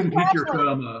 Yeah, student teacher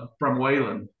from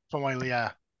Wayland. From Wayland,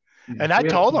 yeah. And I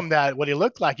told him that what he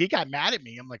looked like. He got mad at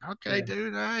me. I'm like, okay,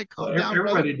 dude, all right, calm down.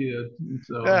 Everybody did.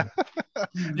 So,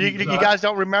 you guys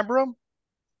don't remember him?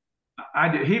 I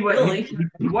did. He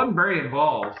wasn't very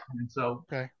involved, and so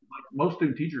most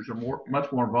student teachers are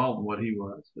much more involved than what he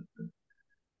was. But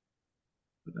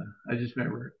I just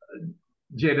remember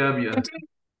J.W.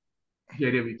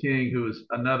 King, who was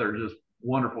another just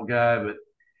wonderful guy, but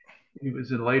he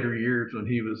was in later years when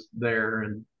he was there,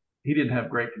 and he didn't have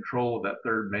great control of that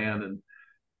third man. And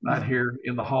I'd hear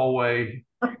in the hallway,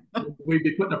 we'd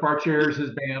be putting up our chairs, his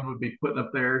band would be putting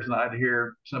up theirs, and I'd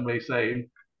hear somebody say,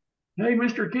 hey,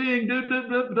 Mr. King, I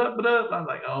was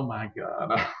like, oh my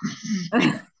God.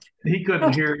 He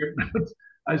couldn't hear it.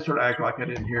 I sort of act like I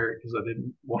didn't hear it because I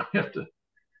didn't want to have to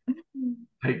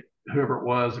take whoever it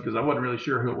was, because I wasn't really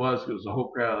sure who it was, because the whole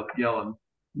crowd yelling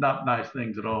not nice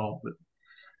things at all.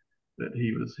 But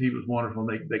he was wonderful.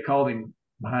 They called him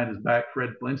behind his back Fred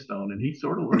Flintstone, and he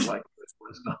sort of looked like Fred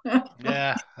Flintstone.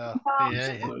 Yeah.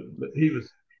 But he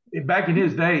was, back in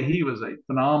his day, he was a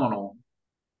phenomenal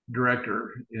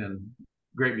director and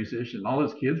great musician. All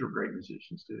his kids were great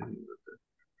musicians too.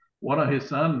 One of his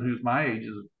sons, who's my age,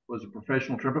 was a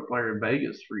professional trumpet player in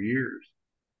Vegas for years.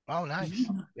 Oh, nice.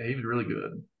 Yeah, he was really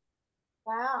good.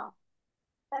 Wow.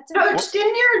 That's Coach,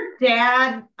 didn't your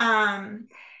dad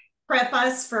prep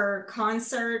us for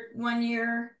concert one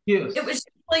year? Yes. It was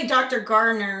usually Dr.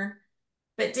 Gardner,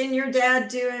 but didn't your dad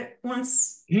do it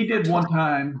once? He did one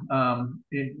time.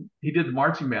 He did the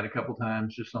marching band a couple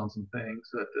times just on some things.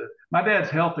 But my dad's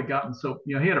health had gotten so,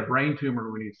 he had a brain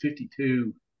tumor when he was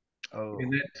 52. Oh.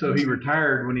 And so he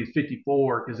retired when he was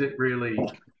 54 because it really,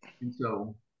 and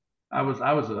so I was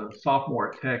a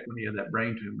sophomore at Tech when he had that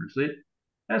brain tumor. So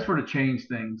that sort of changed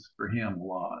things for him a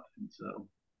lot. And so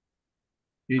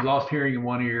he lost hearing in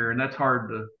one ear, and that's hard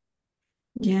to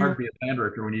be a band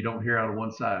director when you don't hear out of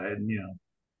one side, and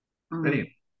Mm-hmm.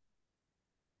 Anyway.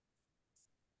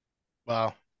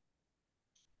 Wow.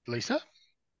 Lisa?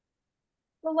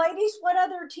 Well, ladies, what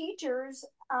other teachers,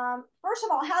 first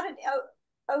of all, how did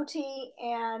OT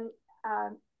and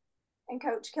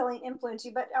Coach Killion influence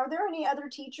you? But are there any other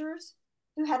teachers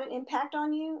who had an impact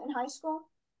on you in high school?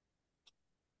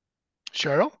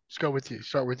 Cheryl, let's go with you.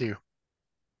 Start with you.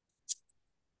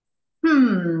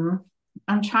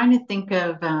 I'm trying to think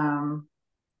of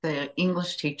the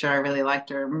English teacher. I really liked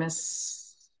her.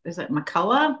 Is it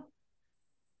McCullough?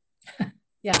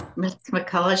 Yeah. Miss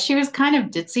McCullough. She was kind of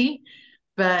ditzy,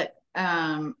 but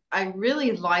I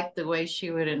really liked the way she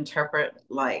would interpret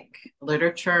like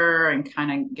literature and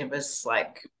kind of give us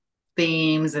like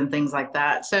themes and things like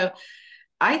that. So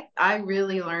I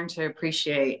really learned to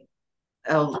appreciate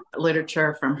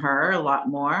literature from her a lot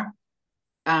more.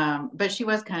 But she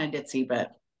was kind of ditzy,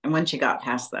 but when she got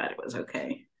past that, it was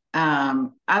okay. I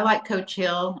like Coach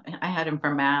Hill. I had him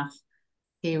for math.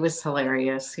 He was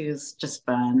hilarious. He was just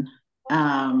fun.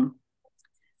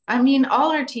 I mean,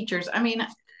 all our teachers,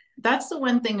 that's the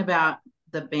one thing about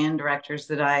the band directors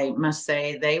that I must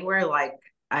say, they were like,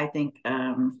 I think,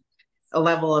 a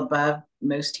level above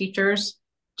most teachers,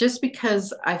 just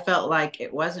because I felt like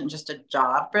it wasn't just a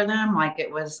job for them, like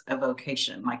it was a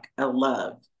vocation, like a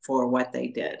love for what they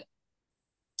did.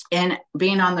 And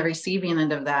being on the receiving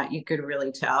end of that, you could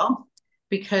really tell,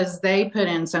 because they put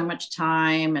in so much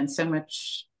time and so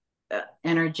much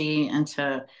energy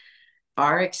into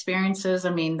our experiences.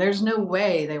 I mean, there's no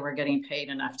way they were getting paid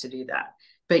enough to do that,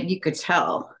 but you could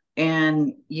tell.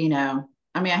 And, you know,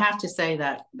 I mean, I have to say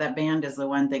that that band is the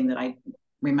one thing that I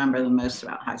remember the most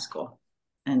about high school.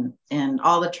 And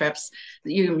all the trips.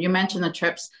 You mentioned the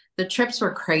trips. The trips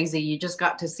were crazy. You just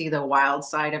got to see the wild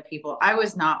side of people. I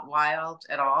was not wild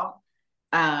at all.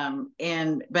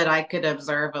 But I could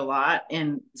observe a lot,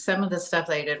 and some of the stuff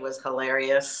they did was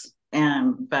hilarious.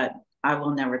 But I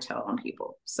will never tell on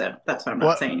people. So that's why I'm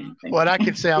not saying anything. What I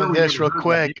can say on this real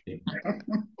quick,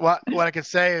 what I can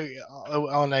say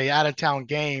on a out of town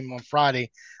game on Friday,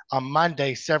 on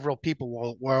Monday, several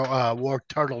people wore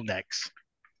turtlenecks.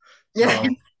 So,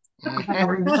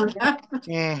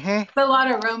 yeah. A lot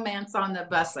of romance on the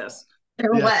buses.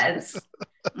 There was.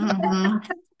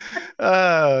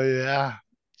 Oh yeah.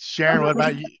 Sharon, what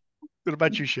about you? What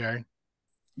about you, Sharon?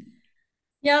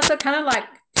 Yeah, so kind of like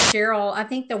Cheryl, I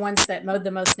think the ones that made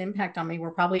the most impact on me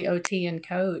were probably OT and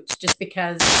coach, just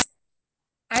because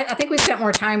I think we spent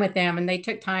more time with them, and they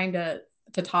took time to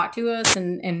talk to us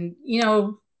and you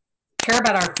know, care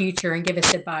about our future and give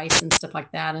us advice and stuff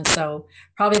like that. And so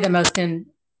probably the most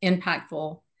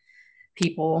impactful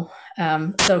people.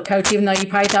 So coach, even though you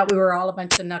probably thought we were all a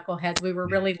bunch of knuckleheads, we were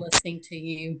really listening to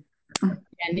you,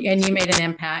 and you made an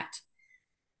impact.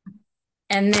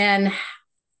 And then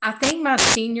I think my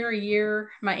senior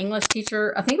year, my English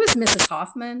teacher, I think it was Mrs.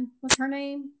 Hoffman was her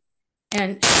name.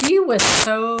 And she was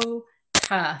so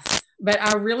tough, but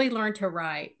I really learned to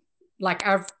write. Like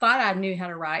I thought I knew how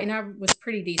to write, and I was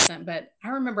pretty decent, but I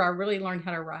remember I really learned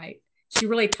how to write. She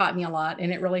really taught me a lot,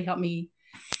 and it really helped me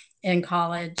in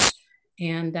college.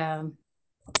 And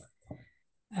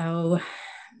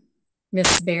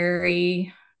Miss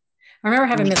Berry. I remember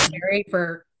having Miss Berry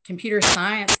for computer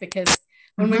science, because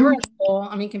when we were in school,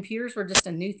 I mean, computers were just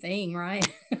a new thing, right?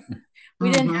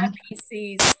 We didn't have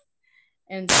PCs.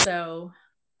 And so,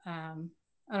 I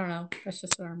don't know. That's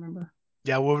just what I remember.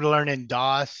 Yeah, we were learning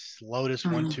DOS, Lotus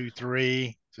 1, 2,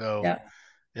 3. So,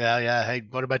 yeah. Hey,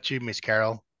 what about you, Miss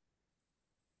Carol?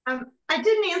 I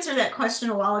didn't answer that question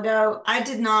a while ago. I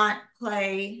did not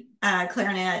play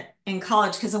clarinet in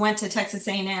college because I went to Texas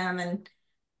A&M, and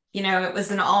you know, it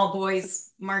was an all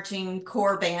boys marching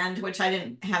corps band, which I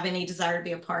didn't have any desire to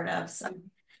be a part of. So,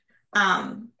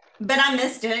 but I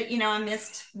missed it. You know, I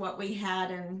missed what we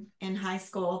had in high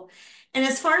school. And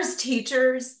as far as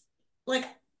teachers, like,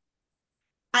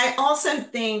 I also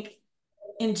think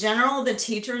in general, the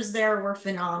teachers there were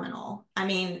phenomenal. I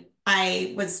mean,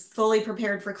 I was fully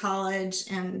prepared for college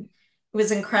and it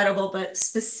was incredible, but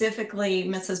specifically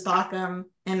Mrs. Bockham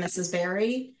and Mrs.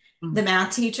 Berry, the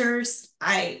math teachers,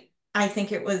 I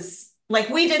think it was like,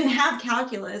 we didn't have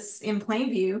calculus in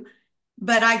Plainview,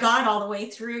 but I got all the way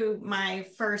through my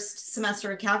first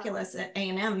semester of calculus at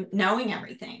A&M knowing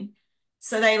everything.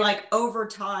 So they like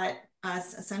over-taught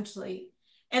us essentially.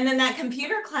 And then that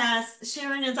computer class,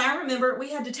 Sharon, as I remember,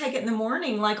 we had to take it in the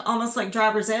morning, like almost like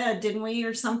driver's ed, didn't we,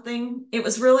 or something? It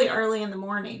was really early in the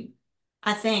morning,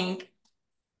 I think.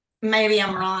 Maybe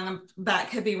I'm wrong,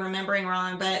 but could be remembering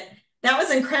wrong, but that was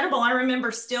incredible. I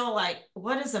remember still like,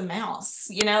 what is a mouse?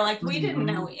 You know, like we didn't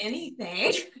know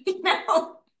anything, you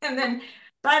know? And then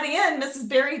by the end, Mrs.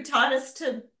 Berry taught us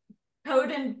to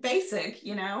code in BASIC,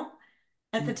 you know,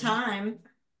 at the time.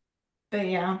 But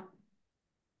yeah.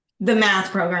 The math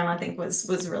program, I think,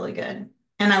 was really good.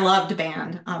 And I loved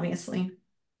band, obviously.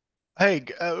 Hey,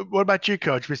 what about you,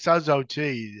 Coach? Besides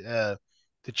OT,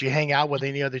 did you hang out with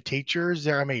any other teachers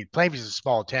there? I mean, Plainview's a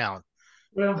small town.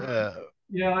 Well,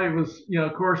 yeah, it was, you know,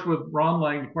 of course, with Ron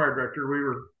Lang, the choir director, we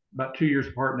were about 2 years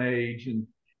apart in age, and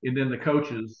then the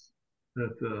coaches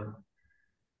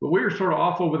but we were sort of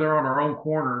off over there on our own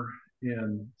corner,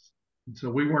 and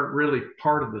so we weren't really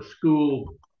part of the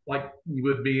school like you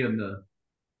would be in the,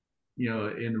 you know,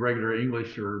 in regular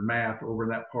English or math over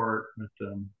that part. But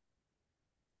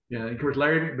yeah, of course,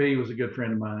 Larry McBee was a good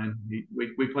friend of mine.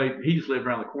 We played. He just lived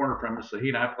around the corner from us, so he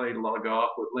and I played a lot of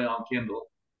golf with Leon Kendall.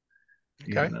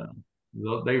 Okay. And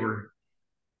they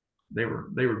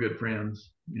were good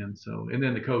friends, and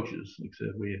then the coaches, like I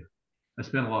said, I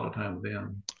spent a lot of time with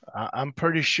them. I'm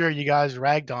pretty sure you guys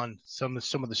ragged on some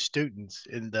of the students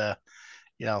in the,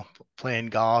 you know, playing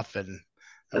golf, and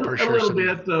A little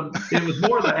bit. It was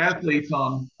more the athletes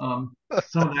on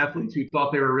some of the athletes who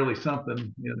thought they were really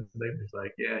something. You know, they was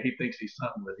like, yeah, he thinks he's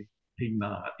something, but he's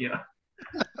not. Yeah.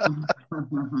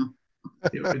 The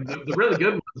really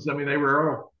good ones. I mean, they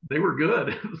were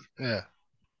good. Yeah.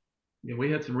 You know,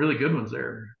 we had some really good ones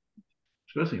there,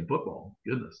 especially in football.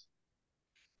 Goodness.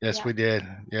 Yes, we did.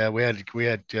 Yeah, we had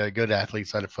good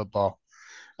athletes out of football.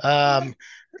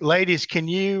 Ladies, can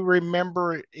you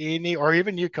remember any, or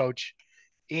even you, Coach,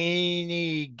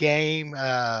 any game,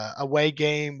 away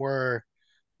game where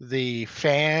the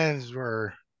fans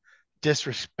were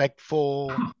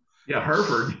disrespectful? Yeah,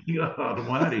 Hereford. God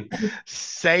almighty.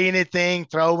 Say anything,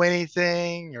 throw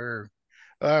anything, or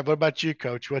what about you,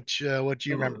 Coach? What do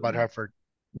you remember about Hereford?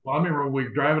 Well, I remember when we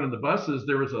were driving in the buses,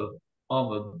 there was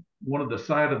on one of the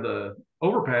side of the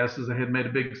overpasses, they had made a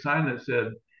big sign that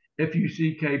said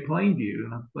FUCK Plainview.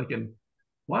 And I'm thinking,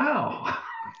 wow.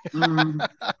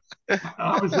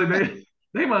 Obviously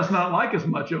they must not like us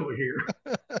much over here.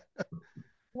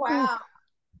 Wow.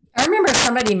 I remember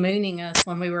somebody mooning us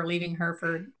when we were leaving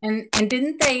Hereford. And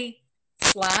didn't they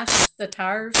slash the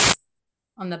tires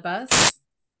on the bus?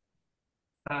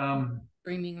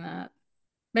 Screaming that.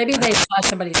 Maybe they slashed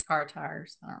somebody's car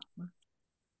tires. I don't remember.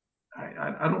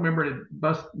 I don't remember any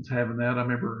buses having that. I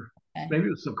remember maybe it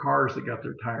was some cars that got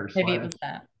their tires slashed. Maybe it was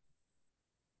that.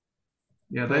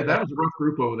 Yeah, that was a rough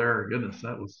group over there. Goodness,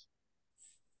 that was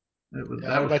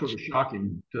sort of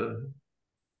shocking to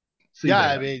see.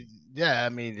 Yeah, that. I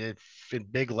mean, if in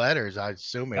big letters, I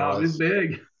assume it was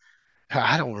big.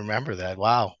 I don't remember that.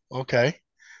 Wow. Okay.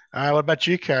 All right. What about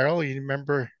you, Carol? You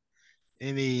remember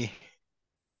any?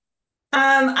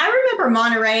 I remember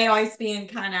Monterey always being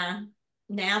kind of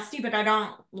nasty, but I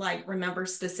don't remember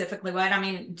specifically what. I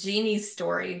mean, Jeannie's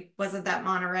story wasn't that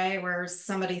Monterey where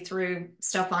somebody threw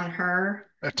stuff on her.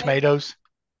 Tomatoes.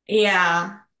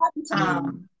 Yeah.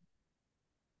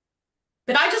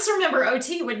 But I just remember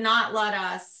OT would not let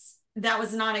us. That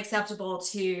was not acceptable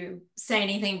to say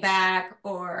anything back,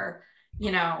 or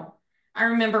I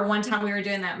remember one time we were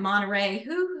doing that Monterey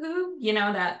hoo,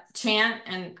 that chant,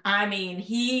 and I mean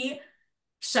he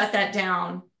shut that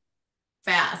down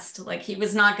fast. Like he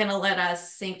was not going to let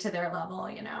us sink to their level,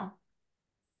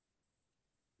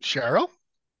 Cheryl?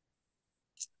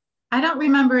 I don't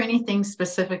remember anything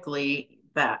specifically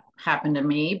that happened to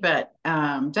me, but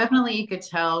definitely you could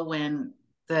tell when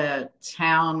the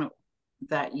town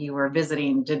that you were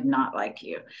visiting did not like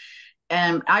you.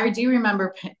 And I do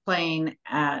remember playing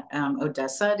at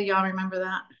Odessa. Do y'all remember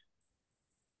that?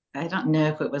 I don't know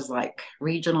if it was like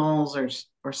regionals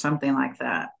or something like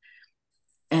that.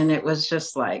 And it was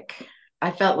just like,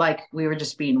 I felt like we were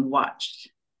just being watched,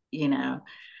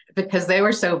 because they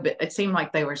were so big. It seemed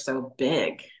like they were so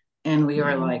big. And we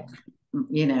were like,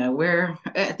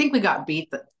 I think we got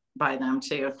beat by them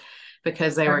too,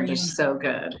 because they were just so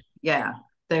good. Yeah.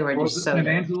 They were just so San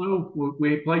good. Angelo,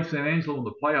 we played San Angelo in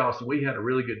the playoffs, and we had a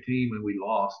really good team, and we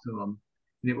lost to them.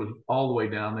 And it was all the way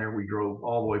down there. We drove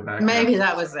all the way back. Maybe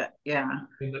that was it. Yeah.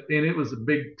 And it was a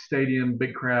big stadium,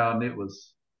 big crowd, and it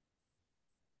was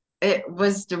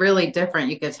really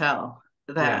different. You could tell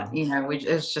that,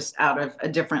 it's just out of a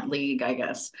different league, I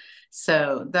guess.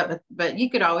 So but you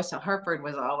could always tell Hartford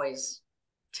was always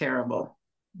terrible.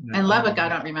 Yeah, and Lubbock, I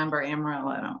don't remember. Amarillo,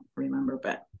 I don't remember,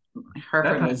 but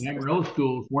Hartford was. Amarillo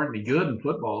schools weren't any good in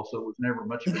football, so it was never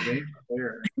much of a game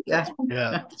there.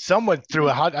 Yeah. Someone threw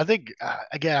I think,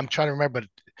 again, I'm trying to remember, but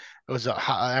it was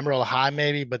Amarillo High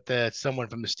maybe, but someone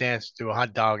from the stands threw a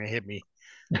hot dog and hit me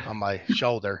on my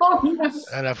shoulder.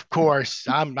 And of course,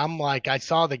 I'm like, I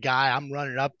saw the guy, I'm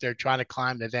running up there trying to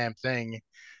climb the damn thing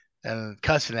and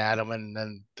cussing at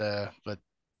him, but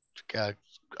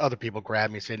other people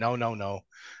grabbed me and said, no.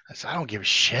 I said, I don't give a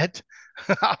shit.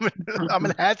 I'm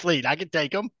an athlete. I can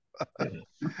take them.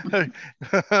 But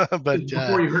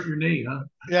before you hurt your knee, huh?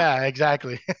 Yeah,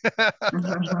 exactly.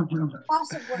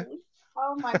 Possibly.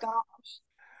 Oh my gosh.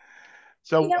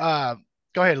 So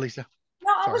go ahead, Lisa.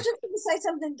 No, I was just going to say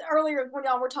something earlier when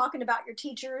y'all were talking about your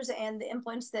teachers and the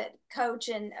influence that Coach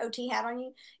and OT had on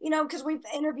you. Because we've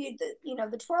interviewed the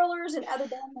twirlers and other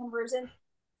band members and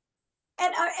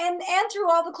through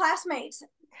all the classmates.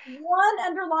 One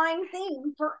underlying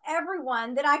theme for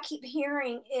everyone that I keep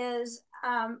hearing is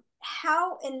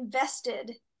how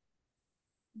invested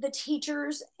the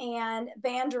teachers and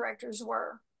band directors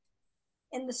were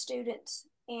in the students.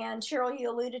 And Cheryl, you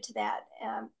alluded to that.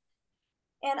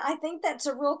 And I think that's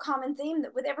a real common theme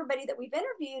that with everybody that we've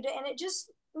interviewed, and it just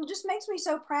makes me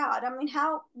so proud. I mean,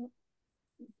 how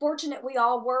fortunate we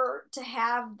all were to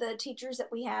have the teachers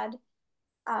that we had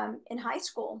in high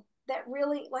school that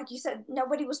really, like you said,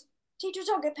 teachers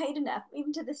don't get paid enough,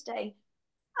 even to this day.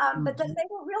 but that they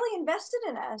were really invested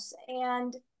in us.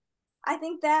 And I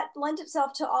think that lent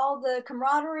itself to all the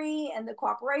camaraderie and the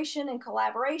cooperation and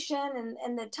collaboration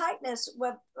and the tightness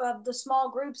of the small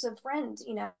groups of friends.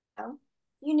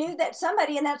 You knew that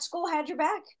somebody in that school had your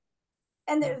back.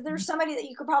 And there's somebody that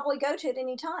you could probably go to at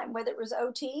any time, whether it was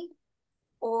OT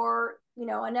or,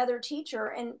 another teacher.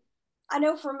 And I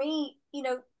know for me,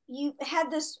 you had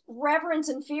this reverence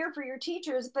and fear for your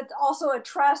teachers, but also a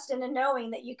trust and a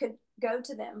knowing that you could go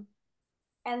to them.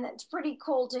 And it's pretty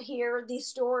cool to hear these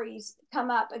stories come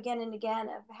up again and again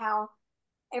of how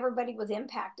everybody was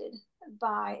impacted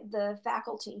by the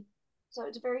faculty. So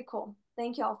it's very cool.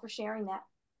 Thank you all for sharing that.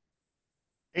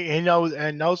 And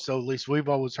also, at least we've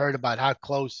always heard about how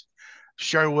close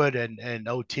Sherwood and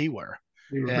OT were.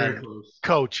 They were very close.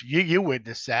 Coach, you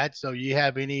witnessed that. So you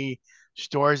have any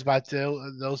stories about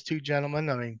those two gentlemen?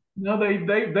 I mean, no,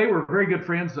 they were very good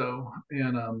friends though,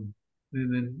 and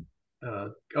then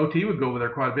OT would go over there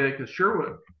quite a bit because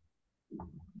Sherwood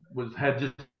had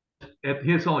just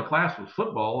his only class was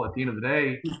football. At the end of the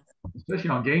day, especially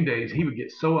on game days, he would get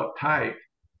so uptight.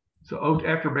 So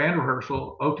after band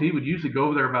rehearsal, OT would usually go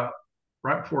over there about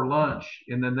right before lunch,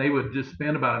 and then they would just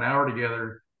spend about an hour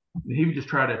together. And he would just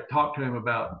try to talk to him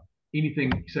about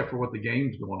anything except for what the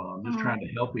game's going on, just trying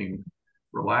to help him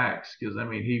relax. Because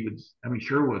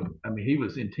Sherwood, he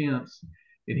was intense,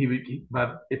 and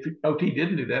but if OT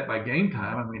didn't do that by game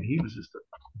time, he was just a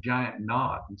giant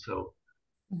knot. And so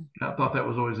I thought that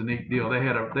was always a neat deal. They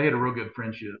had a real good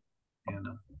friendship.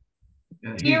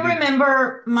 And do you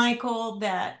remember, Michael,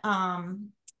 that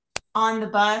on the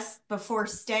bus before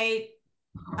state,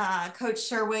 Coach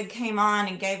Sherwood came on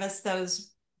and gave us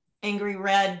those angry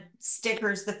red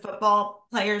stickers the football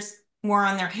players wore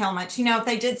on their helmets? If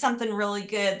they did something really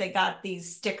good, they got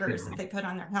these stickers that they put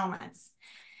on their helmets.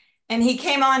 And he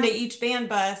came on to each band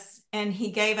bus and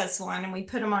he gave us one, and we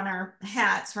put them on our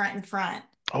hats right in front.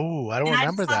 Oh, I don't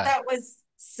remember that. That was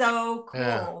so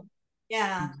cool.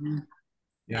 Yeah. Mm-hmm.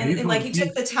 Yeah, and he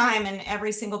took the time in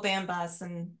every single band bus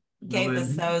and gave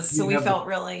us those. So we felt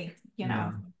really,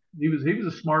 Yeah. He was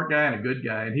a smart guy and a good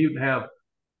guy. And he would have,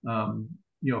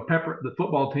 the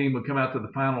football team would come out to the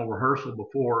final rehearsal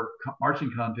before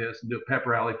marching contest and do a pep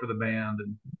rally for the band.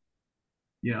 And,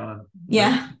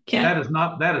 that is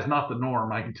not the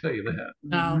norm. I can tell you that.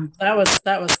 No,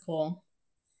 that was cool.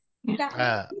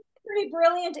 Yeah. Pretty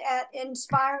brilliant at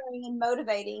inspiring and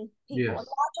motivating people,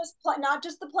 yes. not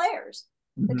just the players,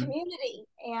 the community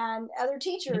and other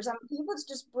teachers. He was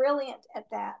just brilliant at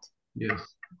that. Yes.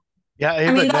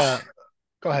 Yeah.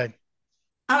 Go ahead.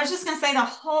 I was just going to say the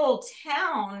whole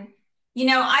town.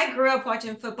 I grew up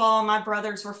watching football. My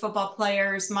brothers were football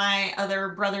players. My other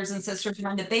brothers and sisters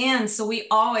were in the band, so we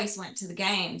always went to the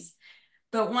games.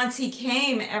 But once he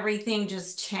came, everything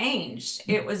just changed.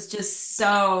 It was just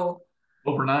so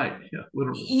overnight. Yeah,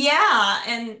 literally. Yeah.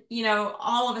 And,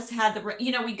 all of us had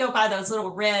we go buy those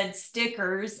little red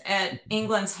stickers at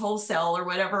England's Wholesale or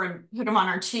whatever and put them on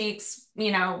our cheeks.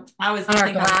 I was on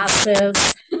our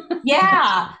glasses.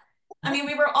 Yeah.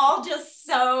 We were all just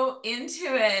so into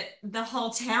it, the whole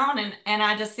town. And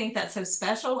I just think that's so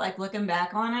special, like looking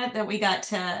back on it, that we got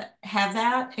to have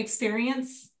that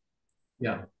experience.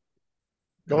 Yeah.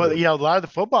 Well, a lot of the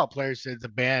football players said the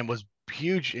band was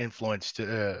huge influence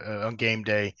to on game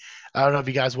day. I don't know if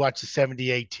you guys watched the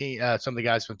 78 team, some of the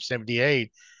guys from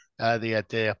 78, at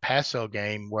the El Paso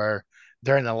game, where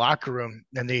they're in the locker room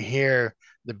and they hear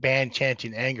the band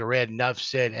chanting "Anger Red," enough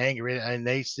said "Anger Red," and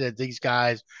they said these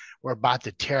guys were about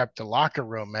to tear up the locker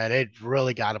room, man. It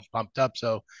really got them pumped up.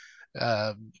 So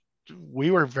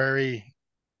we were very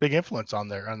big influence on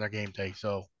their game day.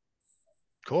 So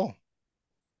cool.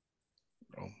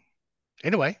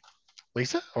 Anyway,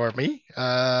 Lisa or me?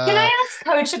 Can I ask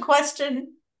Coach a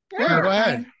question? Yeah, go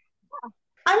ahead.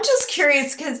 I'm just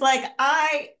curious because,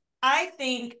 I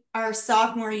think our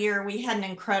sophomore year we had an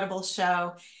incredible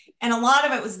show, and a lot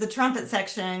of it was the trumpet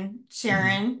section,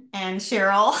 Sharon and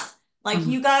Cheryl.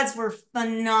 You guys were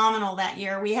phenomenal that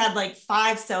year. We had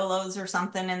 5 solos or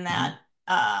something in that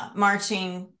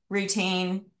marching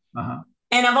routine. Uh-huh.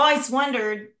 And I've always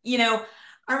wondered,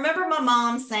 I remember my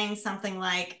mom saying something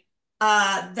like,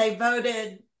 they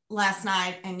voted last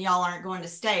night and y'all aren't going to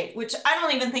state, which I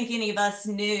don't even think any of us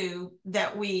knew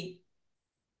that we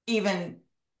even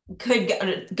could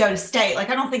go to state. I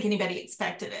don't think anybody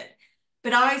expected it.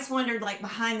 But I always wondered,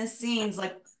 behind the scenes,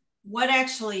 what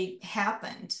actually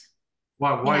happened.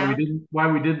 Why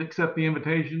we didn't accept the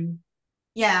invitation?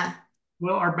 Yeah.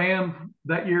 Well, our band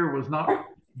that year was not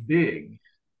big.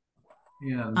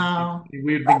 And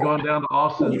we had been going down to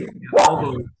Austin, and all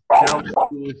those Dallas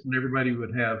schools and everybody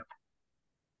would have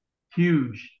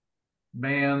huge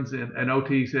bands, and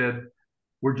OT said,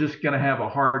 we're just going to have a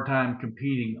hard time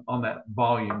competing on that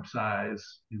volume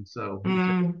size. And so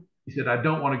he said, I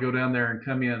don't want to go down there and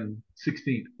come in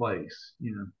 16th place,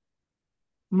 you know.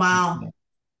 Wow.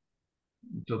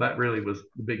 So that really was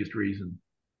the biggest reason.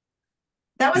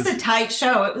 That was a tight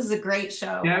show. It was a great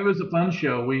show. Yeah, it was a fun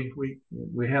show. We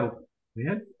had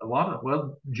a lot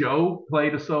of, Joe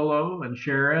played a solo, and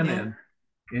Sharon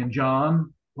and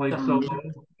John played a solo.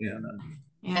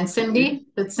 And Cindy,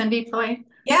 did Cindy play?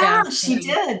 Yeah, she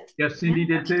did. Yes, Cindy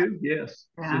did too. Yes.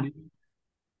 Yeah. Cindy.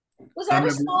 Was that a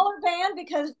smaller band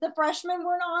because the freshmen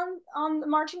weren't on the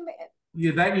marching band?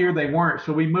 Yeah, that year they weren't.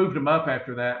 So we moved them up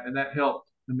after that, and that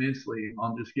helped immensely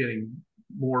on just getting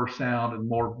more sound and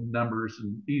more numbers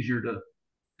and easier to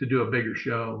do a bigger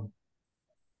show.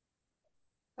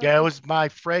 Yeah, it was our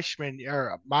freshman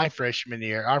year,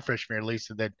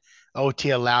 Lisa, that OT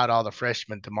allowed all the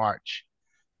freshmen to march.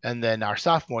 And then our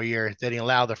sophomore year, they didn't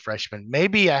allow the freshmen.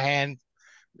 Maybe a hand,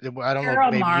 I don't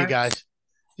know, maybe you guys.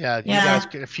 Yeah, you guys,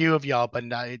 a few of y'all, but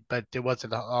it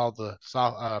wasn't all the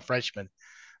freshmen.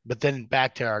 But then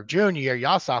back to our junior year,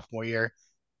 y'all sophomore year,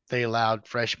 they allowed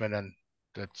freshmen, and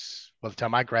that's by the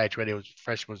time I graduated, it was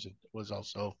freshmen was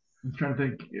also. I'm trying to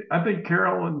think. I think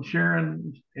Carol and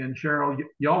Sharon and Cheryl,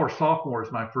 y'all were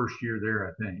sophomores my first year there,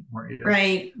 I think, weren't you?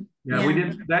 Right. Yeah, we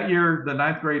didn't. That year, the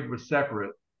 9th grade was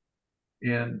separate,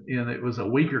 and it was a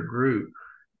weaker group,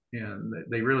 and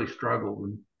they really struggled,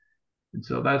 and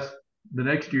so that's the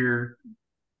next year.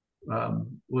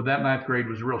 Well, that 9th grade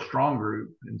was a real strong group,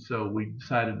 and so we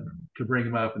decided to bring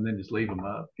them up and then just leave them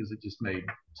up because it just made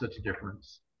such a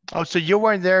difference. Oh, so you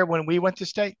weren't there when we went to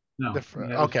state? No.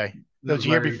 Okay. That was the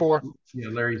year before? Yeah,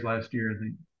 Larry's last year, I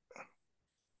think.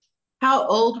 How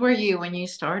old were you when you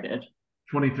started?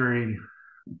 23.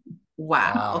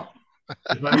 Wow.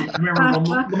 I remember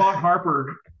Lamont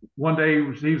Harper, one day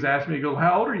he was asking me, he goes,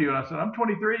 how old are you? And I said, I'm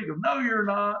 23. He goes, no, you're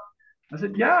not. I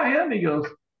said, yeah, I am. He goes,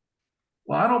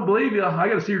 well, I don't believe you. I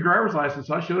got to see your driver's license.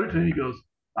 So I showed it to him. He goes,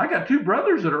 I got 2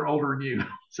 brothers that are older than you. I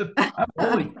said,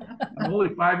 I'm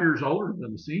only 5 years older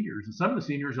than the seniors. And some of the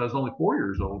seniors, I was only 4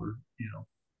 years older, you know.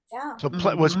 Yeah. So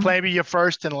was Plainview your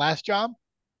first and last job?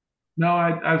 No,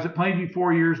 I was at Plainview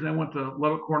 4 years, and then went to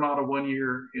Lubbock Coronado 1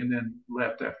 year, and then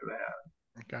left after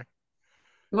that. Okay.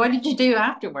 What did you do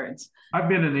afterwards? I've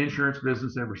been in the insurance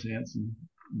business ever since, and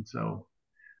so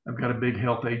I've got a big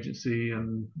health agency,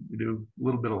 and we do a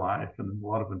little bit of life and a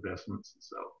lot of investments.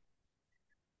 So.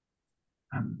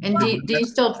 And do you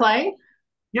still play?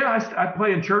 Yeah, I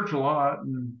play in church a lot,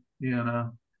 and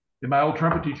my old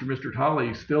trumpet teacher, Mr. Tolley,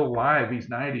 is still alive. He's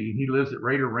 90. He lives at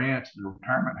Raider Ranch, the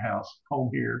retirement house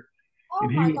home here. Oh,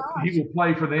 and he will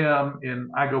play for them, and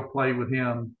I go play with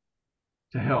him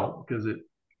to help because at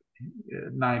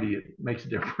 90 it makes a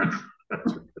difference.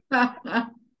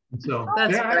 So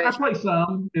I play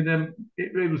some, and then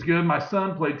it was good. My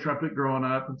son played trumpet growing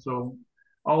up, and so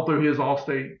all through his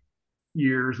all-state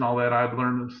years and all that, I'd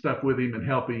learned stuff with him and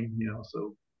help him,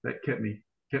 so that kept me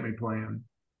playing.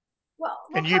 Well,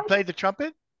 and you played the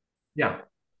trumpet? Yeah.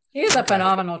 He's a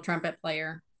phenomenal trumpet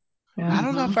player. I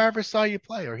don't know if I ever saw you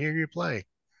play or hear you play.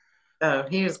 Oh,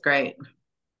 he was great.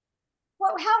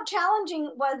 Well, how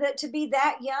challenging was it to be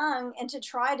that young and to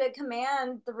try to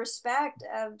command the respect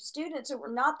of students who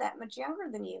were not that much younger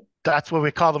than you? That's what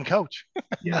we call them, coach.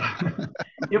 Yeah.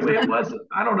 It was,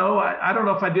 I don't know. I don't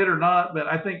know if I did or not, but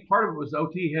I think part of it was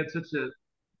OT had such a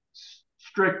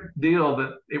strict deal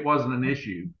that it wasn't an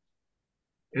issue.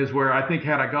 Is where I think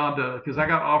had I gone to, because I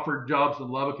got offered jobs in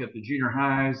Lubbock at the junior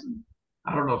highs, and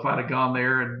I don't know if I'd have gone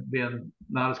there and been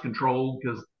not as controlled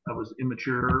because I was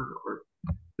immature, or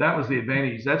that was the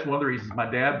advantage. That's one of the reasons my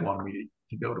dad wanted me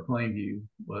to go to Plainview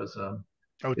was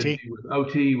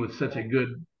OT with such a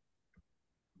good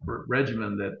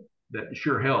regimen that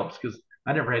sure helps, because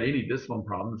I never had any discipline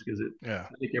problems because I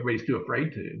think everybody's too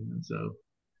afraid to. And so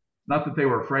not that they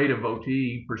were afraid of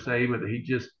OT per se, but he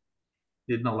just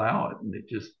didn't allow it, and it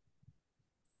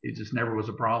just never was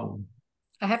a problem.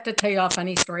 I have to tell you all a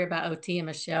funny story about OT and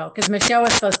Michelle, because Michelle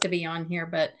was supposed to be on here,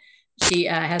 but she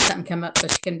has something come up, so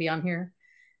she couldn't be on here.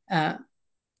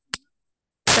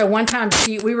 So one time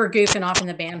we were goofing off in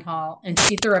the band hall, and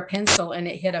she threw a pencil and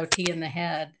it hit OT in the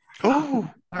head.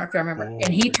 Oh, I don't know if I remember.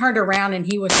 And he turned around and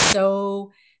he was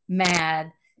so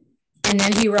mad, and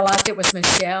then he realized it was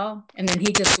Michelle, and then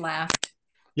he just laughed.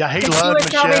 Yeah, he loved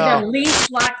Michelle. Probably the least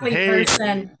likely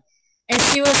person And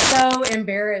she was so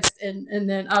embarrassed. And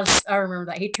then I remember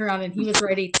that he turned around and he was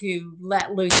ready to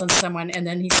let loose on someone. And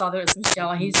then he saw that it was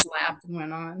Michelle and he just laughed and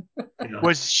went on.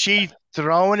 Was she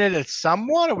throwing it at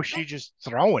someone or was she just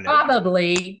throwing it?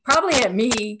 Probably at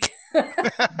me.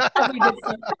 Probably no,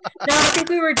 I think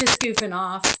we were just goofing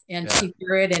off and she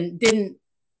threw it and didn't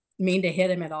mean to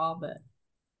hit him at all. But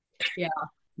yeah.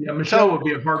 Yeah, Michelle would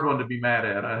be a hard one to be mad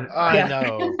at.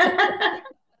 I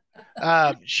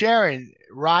know. Sharon,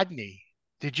 Rodney,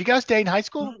 did you guys date in high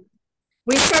school?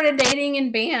 We started dating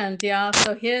in band, yeah.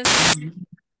 So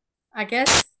I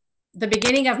guess, the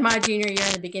beginning of my junior year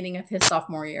and the beginning of his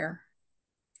sophomore year.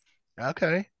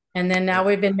 Okay. And then now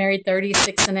we've been married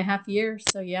 36 and a half years.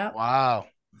 So yeah. Wow.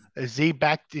 Is he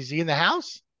in the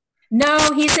house?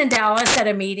 No, he's in Dallas at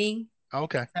a meeting.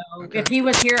 Okay. So if he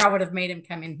was here, I would have made him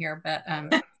come in here, but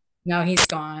no, he's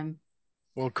gone.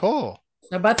 Well, cool.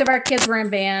 So both of our kids were in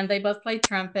band. They both played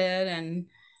trumpet and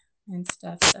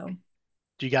stuff. So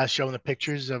do you guys show them the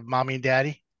pictures of mommy and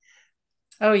daddy?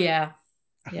 Oh yeah.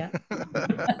 Yeah.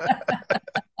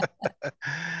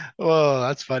 Well,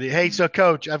 that's funny. Hey, so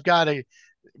Coach, I've got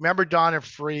remember Donna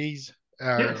Freeze?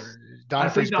 Yes. Donna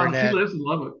Freeze Burnett. She lives in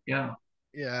Lubbock. Yeah.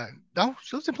 Yeah. No,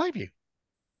 she lives in Plainview.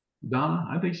 Donna,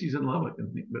 I think she's in Lubbock,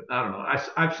 but I don't know.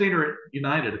 I've seen her at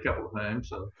United a couple of times.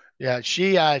 So yeah,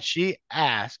 she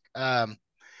asked,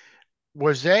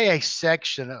 was there a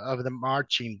section of the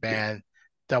marching band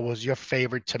that was your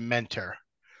favorite to mentor?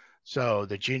 So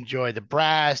did you enjoy the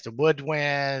brass, the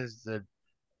woodwinds, the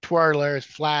twirlers,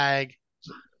 flag?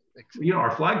 Our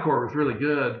flag corps was really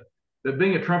good, but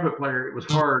being a trumpet player, it was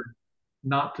hard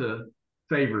not to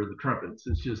favor the trumpets.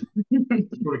 It's just it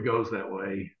sort of goes that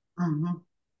way. Mm-hmm.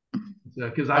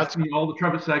 Because all the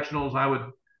trumpet sectionals,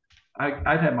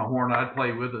 I'd have my horn, I'd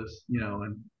play with us,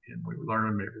 and we were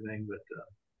learning everything. But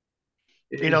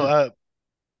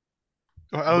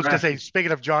I was gonna say,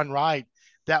 speaking of John Wright,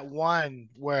 that one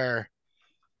where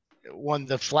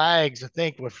the flags, I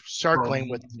think, was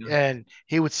circling and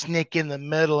he would sneak in the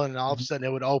middle, and all of a sudden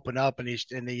it would open up, and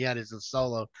he had his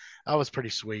solo. That was pretty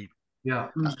sweet. Yeah.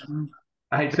 Mm-hmm.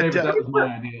 I hate to say it, but that was my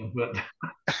idea. But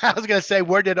I was gonna say,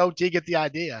 where did OT get the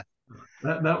idea?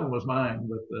 That one was mine,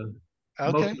 but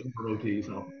okay. Most of them were OTs.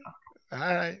 So. All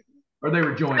right. Or they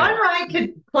were joined. John Wright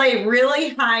could play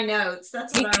really high notes.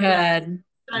 That's what he could.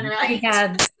 He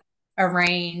had a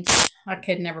range. I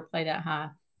could never play that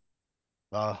high.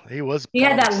 Well, he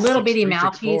had that little bitty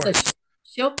mouthpiece, a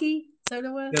Shilkey, so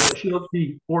it was. Yeah, the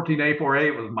Shilkey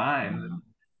 14A48 was mine.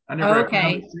 I never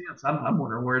had it since. I'm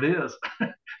wondering where it is.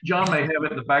 John may have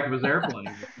it in the back of his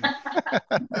airplane.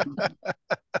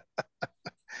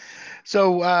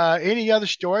 So, any other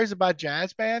stories about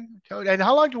jazz band, Coach? And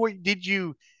how long did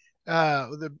you,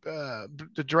 the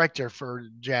director for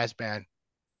jazz band?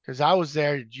 Because I was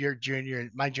there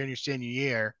my junior senior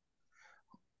year.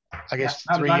 I guess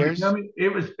 3 years.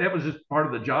 It was just part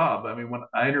of the job. I mean, when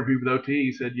I interviewed with OT,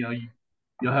 he said,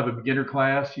 you'll have a beginner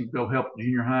class, you go help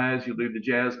junior highs, you'll do the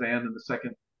jazz band and the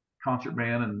second concert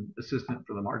band and assistant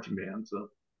for the marching band. So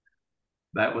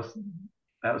that was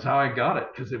how I got it,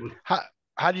 because it was.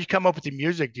 How did you come up with the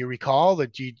music? Do you recall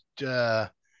that you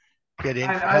get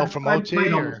help from OT? I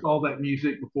played almost all that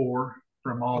music before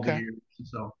from all the years.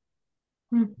 So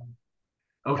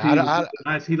OT was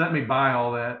nice. He let me buy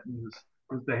all that.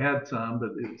 They had some,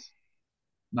 but it was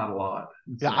not a lot.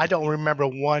 Yeah, I don't remember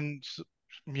one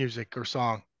music or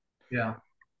song. Yeah.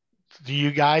 Do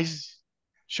you guys,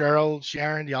 Cheryl,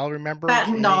 Sharon, do y'all remember?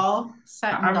 Satin Doll.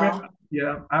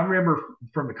 I remember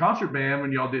from the concert band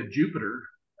when y'all did Jupiter.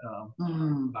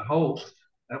 By Holst,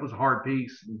 that was a hard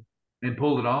piece and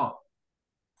pulled it off.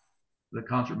 The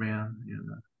concert band.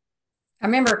 I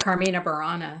remember Carmina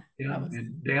Burana. Yeah,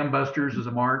 and Dam Busters is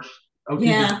a march.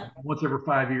 Okay, once every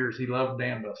 5 years, he loved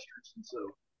Dam Busters, and so.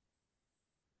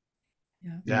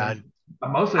 Yeah. I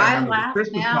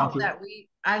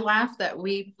laugh that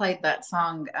we played that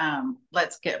song,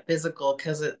 Let's Get Physical,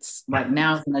 because it's like,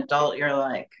 now as an adult, you're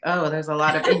like, oh, there's a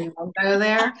lot of innuendo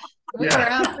there. We were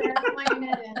out there playing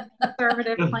it in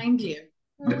conservative Plainview.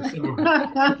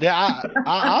 Yeah,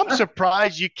 I'm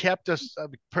surprised you kept us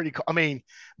pretty. I mean,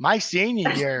 my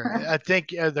senior year, I think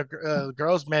the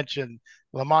girls mentioned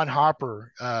Lamont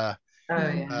Harper,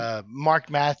 Mark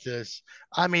Mathis.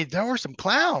 I mean, there were some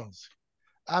clowns.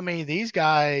 I mean, these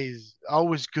guys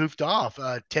always goofed off.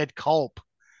 Ted Culp.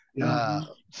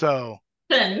 So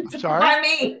I'm sorry. By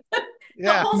me.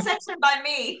 The whole section by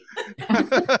me.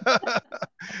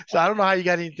 So I don't know how you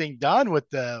got anything done with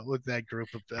that group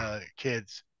of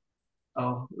kids.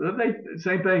 Oh,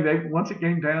 same thing. Once it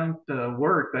came down to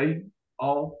work, they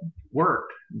all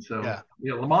worked, and so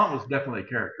Lamont was definitely a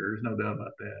character. There's no doubt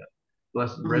about that.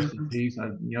 bless the rest in peace.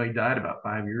 He died about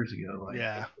 5 years ago.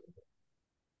 Yeah,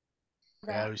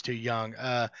 he was too young.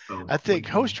 I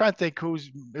was trying to think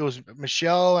it was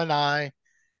Michelle and I,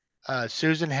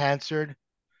 Susan Hansard.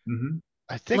 Mm-hmm.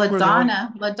 I think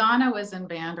LaDonna was in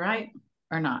band, right?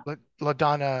 Or not?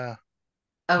 LaDonna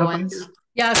Owens.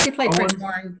 Yeah, she played Fred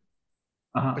Horne.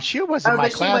 But she wasn't my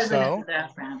class though. Okay,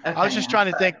 I was just trying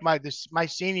to think my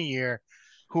senior year,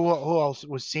 who else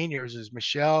was seniors? Is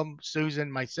Michelle,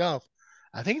 Susan, myself.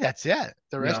 I think that's it.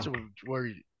 The rest were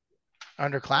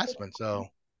underclassmen. So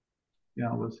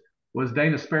yeah, was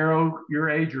Dana Sparrow your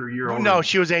age or your older? No,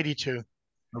 she was 82.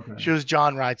 Okay. She was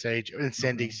John Wright's age and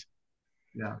Cindy's.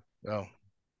 Yeah. So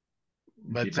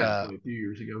but she passed away a few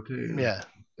years ago too. Yeah.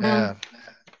 Yeah.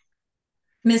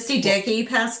 Misty Dickey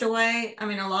passed away. I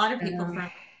mean, a lot of people from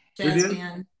jazz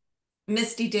band.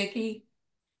 Misty Dickey.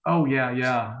 Oh yeah.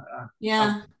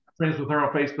 Yeah. Friends with her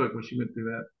on Facebook when she went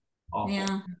through that. Awful.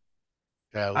 Yeah.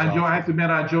 I have to admit,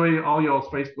 I enjoy all y'all's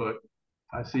Facebook.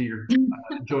 I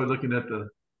enjoy looking at the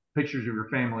pictures of your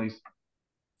families.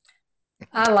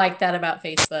 I like that about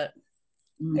Facebook.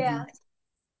 Yeah.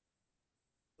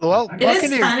 Well, it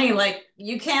is funny. Like,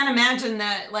 you can't imagine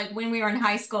that, like, when we were in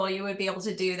high school, you would be able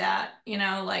to do that,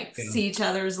 see each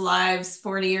other's lives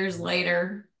 40 years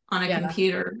later on a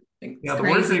computer. Yeah, the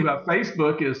weird thing about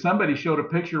Facebook is somebody showed a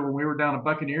picture when we were down at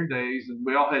Buccaneer Days and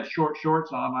we all had short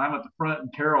shorts on. I'm at the front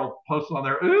and Carol posted on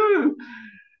there, ooh,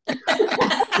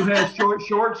 who has short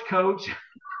shorts, coach.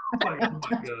 Like, oh my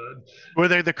God. Were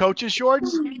they the coach's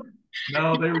shorts?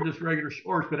 No, they were just regular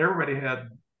shorts, but everybody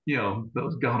had,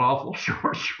 those god awful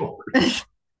short shorts.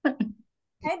 Hey,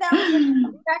 that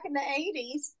was back in the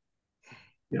 80s.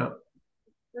 Yep.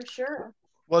 For sure.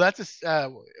 Well, let's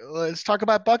talk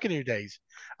about Buccaneer Days.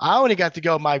 I only got to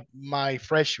go my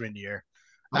freshman year.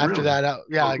 After that,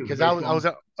 because I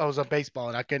was on baseball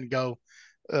and I couldn't go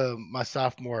my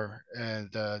sophomore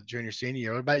and junior senior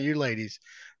year. What about you ladies?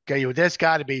 Okay, there's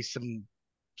got to be some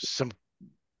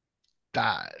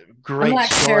great I'm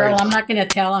like stories. Cheryl. I'm not going to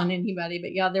tell on anybody,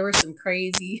 but yeah, there were some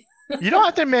crazy. You don't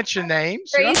have to mention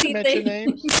names. Crazy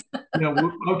names.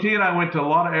 OT and I went to a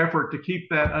lot of effort to keep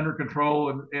that under control,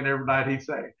 and every night he'd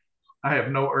say, I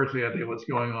have no earthly idea what's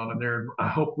going on in there. I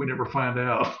hope we never find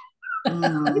out.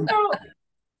 On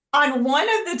one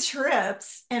of the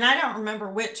trips, and I don't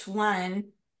remember which one,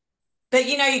 but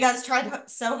you guys tried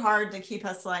so hard to keep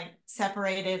us like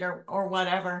separated or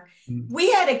whatever. Mm-hmm. We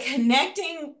had a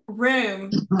connecting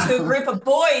room to a group of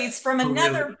boys from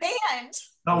another band.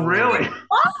 Oh, really?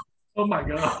 Oh my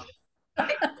God. And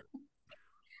of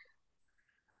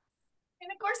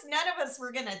course, none of us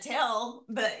were gonna tell,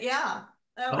 but yeah.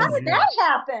 How did that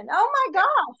happen? Oh my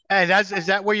gosh. Hey, is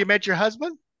that where you met your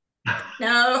husband?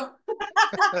 No.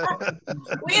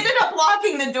 We ended up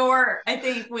locking the door, I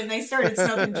think, when they started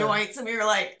smoking joints, and we were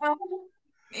like, oh,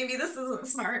 maybe this isn't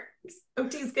smart.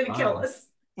 OT's gonna kill us.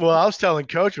 Well, I was telling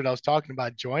Coach when I was talking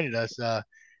about joining us,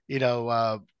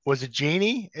 was it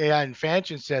Jeannie and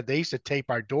Fanchon said they used to tape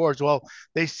our doors. Well,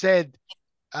 they said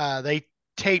they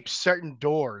taped certain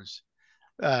doors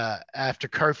after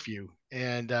curfew,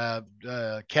 and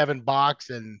Kevin Box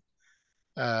and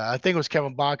I think it was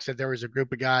Kevin Box said there was a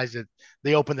group of guys that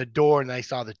they opened the door and they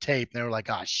saw the tape and they were like,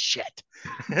 oh shit.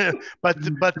 but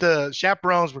the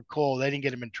chaperones were cool. They didn't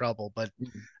get him in trouble. But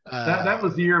that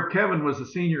was the year Kevin was a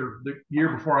senior, the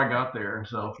year before I got there.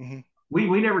 So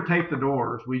we never taped the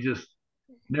doors. We just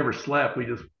never slept. We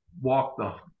just walked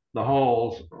the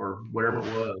halls or whatever it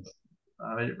was.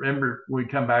 I remember when we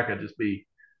come back, I'd just be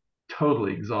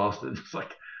totally exhausted. It's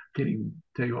like, I can't even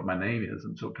tell you what my name is.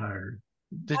 I'm so tired.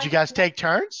 Did you guys take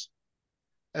turns?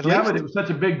 But it was such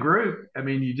a big group. I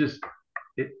mean,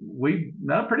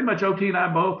 pretty much OT and I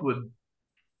both would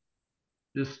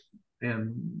just,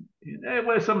 and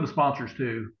some of the sponsors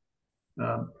too.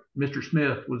 Mr.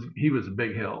 Smith was a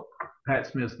big help. Pat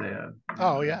Smith's dad.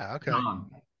 Oh yeah, okay.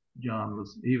 John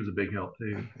was a big help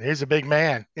too. He's a big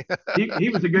man. he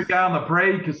was a good guy on the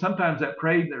parade because sometimes that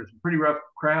parade there's a pretty rough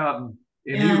crowd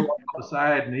and he would walk on the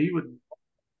side and he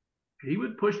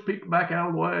would push people back out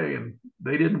of the way, and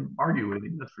they didn't argue with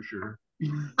him. That's for sure.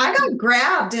 I got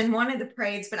grabbed in one of the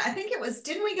parades, but I think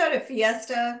didn't we go to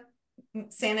Fiesta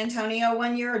San Antonio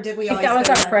one year, or did we always? That was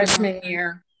our freshman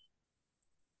year.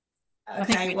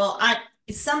 Okay, well,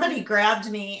 somebody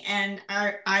grabbed me, and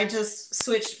I just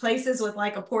switched places with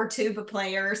like a poor tuba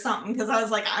player or something because I was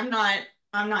like, I'm not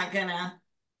gonna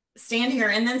stand here.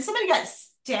 And then somebody got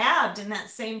stabbed in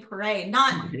that same parade.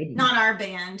 Not our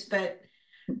band, but.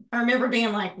 I remember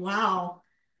being like, wow,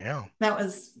 yeah, that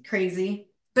was crazy.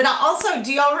 But also,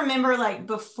 do y'all remember like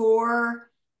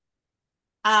before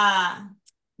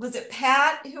was it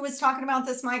Pat who was talking about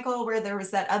this, Michael, where there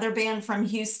was that other band from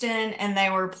Houston and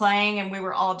they were playing and we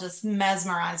were all just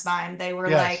mesmerized by them. They were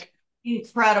like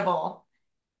incredible.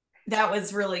 That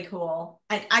was really cool.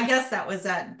 I guess that was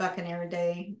at Buccaneer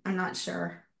Day. I'm not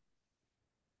sure.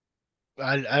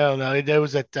 I don't know. It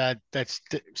was at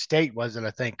state, was it?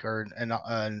 I think, or in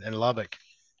Lubbock.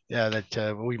 Yeah,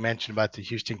 that we mentioned about the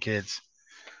Houston kids.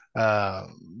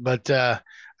 But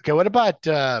okay, what about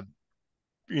the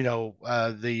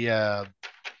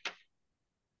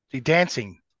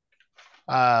dancing?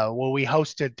 Well, we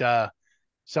hosted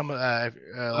some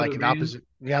like an opposite,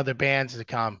 the bands that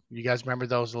come. You guys remember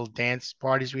those little dance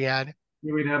parties we had?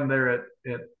 Yeah, we'd have them there at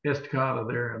Estacada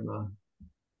there in the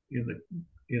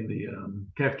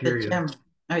cafeteria.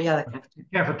 Oh yeah, the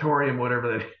cafetorium,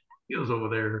 whatever that is over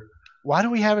there. Why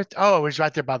do we have it? Oh, it was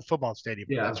right there by the football stadium.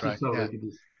 Yeah, that's right. So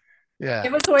yeah.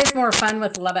 It was always more fun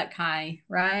with Lubbock High,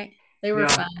 right? They were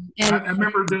fun. And I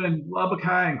remember doing Lubbock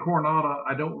High and Coronado.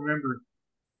 I don't remember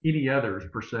any others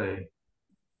per se.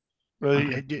 Well,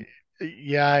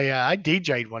 yeah. I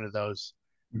DJ'd one of those.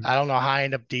 I don't know how I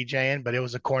ended up DJing, but it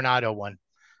was a Coronado one.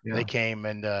 Yeah. They came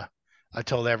and I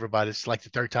told everybody, it's like the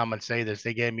third time I'd say this.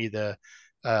 They gave me the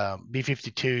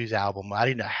B-52s album.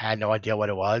 I had no idea what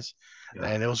it was. Yeah.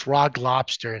 And it was Rock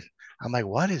Lobster. I'm like,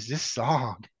 what is this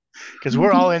song? Because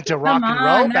we're all into rock and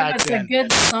roll back then. That's a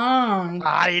good song.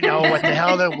 I know what the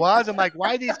hell that was. I'm like,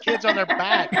 why are these kids on their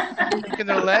back, kicking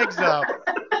their legs up?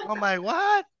 I'm like,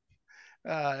 what?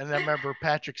 And I remember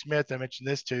Patrick Smith, I mentioned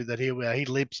this too, that he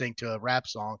lip synced to a rap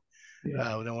song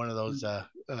in one of those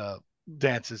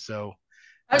dances. So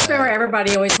I just remember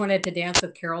everybody always wanted to dance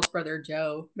with Carol's brother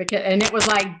Joe, and it was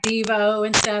like Devo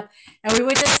and stuff, and we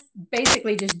would just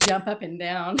basically just jump up and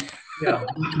down. Yeah,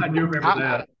 I do remember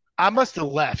that. I must have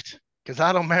left because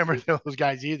I don't remember those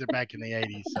guys either back in the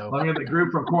 80s. So I mean, the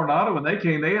group from Coronado, when they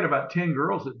came, they had about 10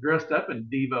 girls that dressed up in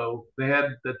Devo. They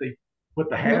put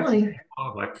the hats on. I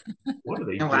was like, what are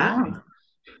they doing? Wow.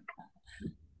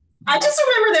 I just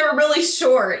remember they were really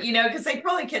short, because they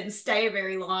probably couldn't stay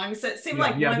very long. So it seemed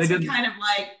like once we kind of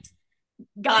like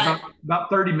got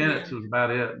about 30 minutes was about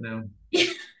it.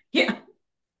 Yeah.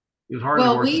 It was hard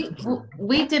to work.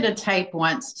 We did a tape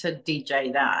once to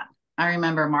DJ that. I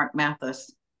remember Mark Mathis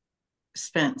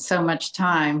spent so much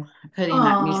time putting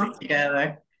that music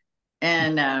together.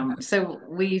 And so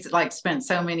we spent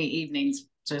so many evenings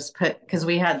because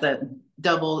we had the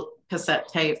double cassette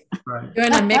tape. Right.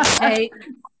 Doing a mixtape.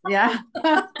 Yeah,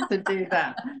 to do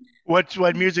that.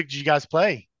 What music did you guys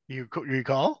play? You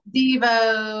recall?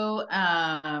 Devo.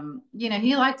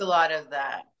 He liked a lot of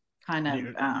that kind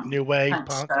of new wave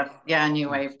punk stuff. Yeah, new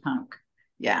wave punk.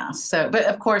 Yeah. So, but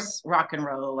of course, rock and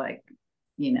roll.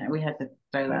 We had to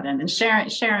throw that in. And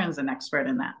Sharon's an expert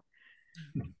in that,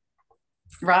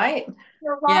 right?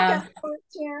 You're a rock expert,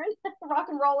 Sharon. Rock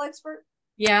and roll expert.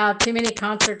 Yeah, too many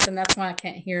concerts, and that's why I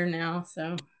can't hear now.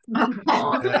 So.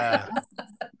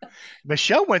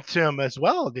 Michelle went to him as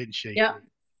well, didn't she? Yeah.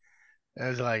 I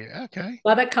was like, okay.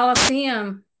 Lubbock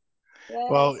Coliseum. Yes.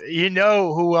 Well,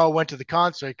 who all went to the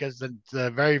concert because the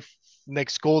very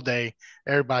next school day,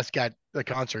 everybody's got the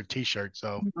concert T-shirt.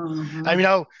 So, I mean,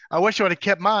 I wish I would have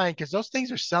kept mine because those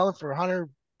things are selling for $100,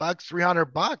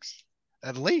 $300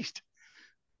 at least.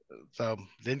 So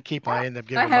didn't keep. I ended up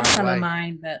giving. I have some of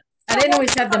mine, but I didn't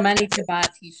always have the money to buy a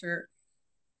T-shirt.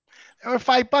 They were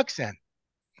 $5 then.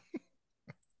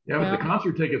 Yeah, but the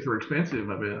concert tickets were expensive,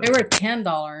 I bet. They were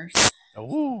 $10.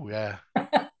 Oh, yeah.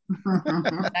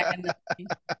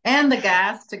 And the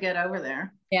gas to get over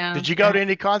there. Yeah. Did you go to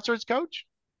any concerts, Coach?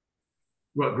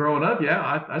 Well, growing up,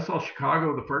 yeah. I saw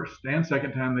Chicago the first and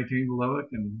second time they came to Lubbock,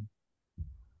 and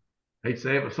I hate to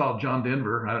say it, but saw John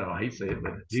Denver. I don't know, I hate to say it,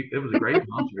 but it was a great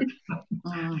concert.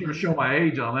 I'm going to show my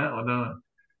age on that one, don't I?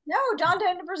 No, John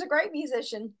Denver's a great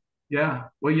musician. Yeah.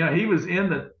 Well, yeah, he was in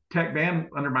the tech band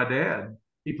under my dad.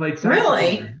 He played saxophone.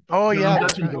 Really? Oh, yeah.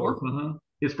 Right.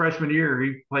 His freshman year,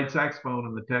 he played saxophone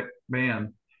in the tech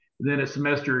band. And then his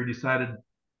semester, he decided,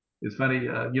 it's funny,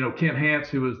 Kent Hance,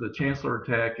 who was the chancellor of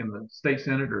tech and the state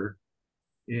senator,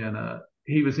 and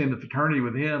he was in the fraternity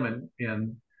with him.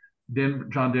 And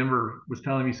John Denver was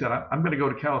telling me, he said, I'm going to go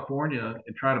to California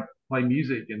and try to play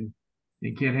music. And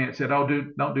Kent Hance said, oh,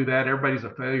 dude, don't do that. Everybody's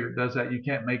a failure that does that. You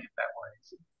can't make it that way.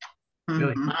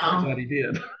 Really, turns out he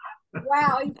did.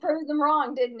 Wow, he proved them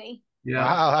wrong, didn't he? Yeah.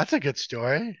 Wow, that's a good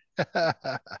story. No,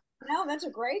 that's a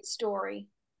great story.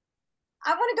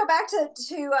 I want to go back to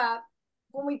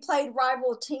when we played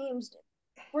rival teams.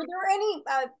 Was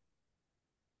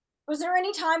there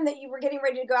any time that you were getting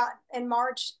ready to go out and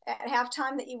march at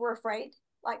halftime that you were afraid?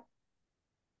 Like,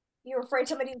 You were afraid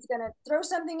somebody was going to throw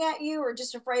something at you, or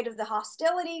just afraid of the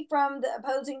hostility from the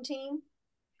opposing team?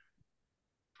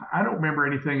 I don't remember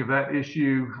anything of that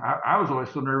issue. I was always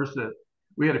so nervous that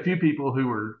we had a few people who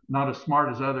were not as smart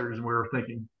as others, and we were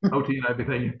thinking, OT and I'd be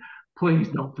thinking, please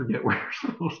don't forget where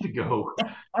you're supposed to go.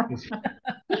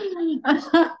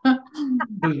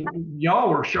 Y'all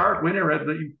were sharp. We never had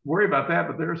to worry about that,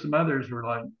 but there are some others who were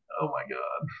like, oh my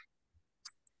God.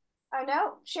 I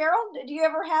know. Cheryl, did you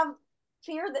ever have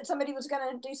fear that somebody was going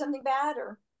to do something bad?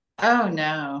 Or? Oh,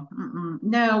 no.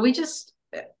 No,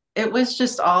 it was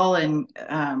just all in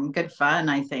good fun,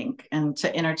 I think, and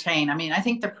to entertain. I mean, I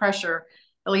think the pressure,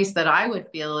 at least that I would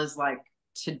feel, is like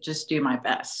to just do my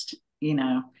best,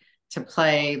 to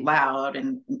play loud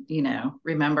and,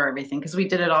 remember everything, because we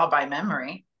did it all by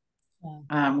memory.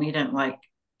 Yeah. We didn't like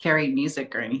carry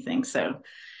music or anything. So,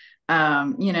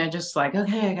 just like,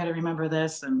 okay, I got to remember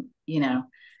this. And,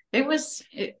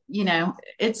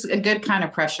 it's a good kind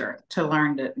of pressure to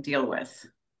learn to deal with.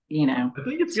 I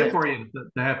think it's good for you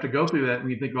to have to go through that when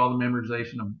you think of all the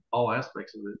memorization of all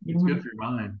aspects of it. It's good for your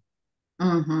mind.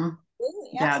 Mm-hmm.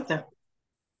 Yeah.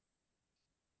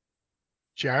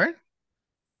 Sharon?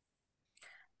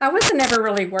 I wasn't ever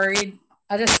really worried.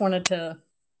 I just wanted to,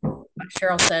 like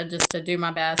Cheryl said, just to do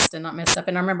my best and not mess up.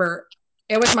 And I remember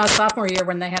it was my sophomore year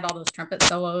when they had all those trumpet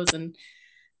solos, and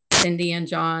Cindy and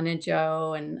John and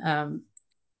Joe. And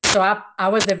so I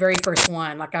was the very first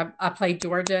one. Like I played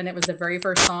Georgia, and it was the very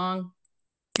first song.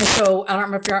 And so I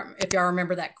don't remember if y'all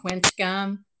remember that quince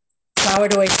gum. So I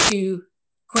would always chew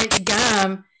quince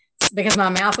gum because my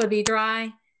mouth would be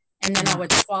dry, and then I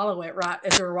would swallow it right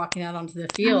as we were walking out onto the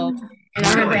field. And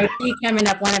I remember OT coming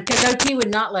up one, because OT would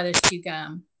not let us chew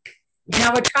gum. And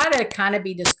I would try to kind of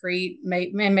be discreet.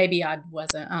 Maybe I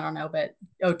wasn't. I don't know. But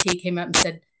OT came up and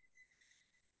said,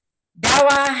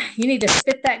 Dowis, you need to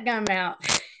spit that gum out.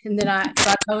 And then I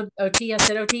told OT, I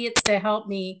said, OT, it's to help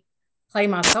me play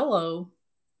my solo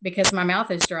because my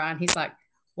mouth is dry. And he's like,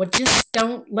 well, just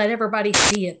don't let everybody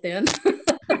see it then.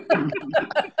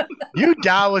 You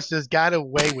Dowis has got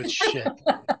away with shit.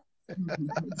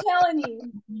 I'm telling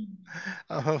you.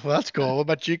 Oh, well, that's cool. What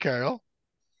about you, Carol?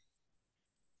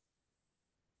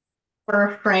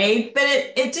 We're afraid, but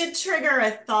it did trigger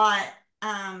a thought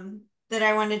that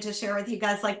I wanted to share with you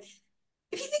guys. Like,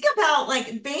 if you think about,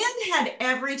 like, band had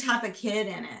every type of kid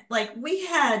in it. Like, we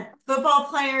had football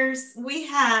players, we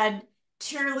had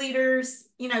cheerleaders.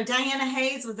 Diana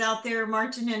Hayes was out there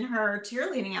marching in her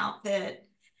cheerleading outfit.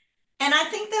 And I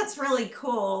think that's really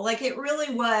cool. Like, it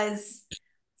really was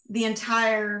the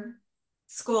entire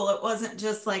school. It wasn't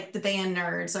just like the band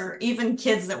nerds or even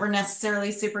kids that were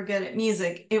necessarily super good at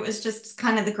music. It was just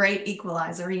kind of the great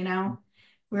equalizer, We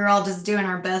were all just doing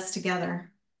our best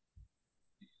together.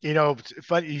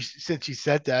 Funny since you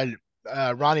said that,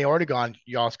 Ronnie Ortegon,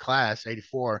 y'all's class,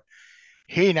 84,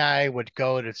 he and I would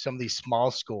go to some of these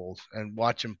small schools and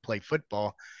watch him play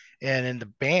football. And in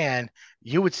the band,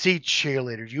 you would see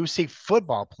cheerleaders, you would see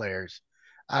football players.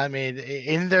 I mean,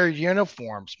 in their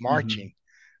uniforms marching. Mm-hmm.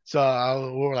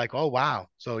 So we were like, oh, wow.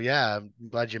 So, yeah, I'm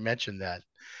glad you mentioned that.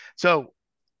 So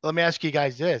let me ask you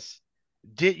guys this.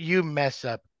 Did you mess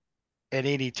up at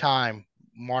any time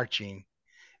marching?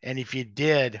 And if you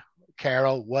did,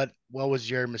 Carol, what was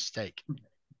your mistake?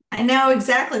 I know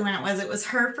exactly when it was. It was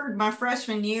Hereford my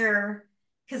freshman year,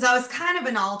 because I was kind of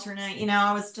an alternate.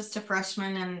 I was just a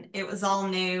freshman and it was all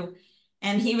new.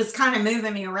 And he was kind of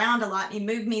moving me around a lot. He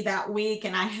moved me that week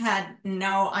and I had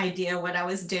no idea what I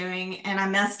was doing. And I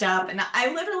messed up. And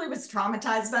I literally was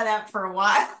traumatized by that for a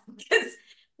while. Because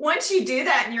once you do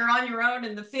that and you're on your own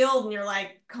in the field and you're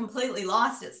like completely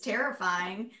lost, it's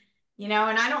terrifying. And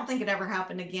I don't think it ever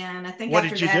happened again. I think what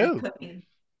after did you that, do?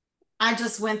 I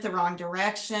just went the wrong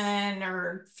direction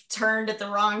or turned at the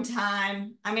wrong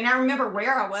time. I mean, I remember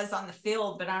where I was on the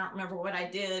field, but I don't remember what I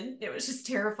did. It was just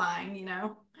terrifying,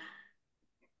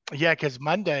 Yeah, because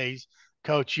Mondays,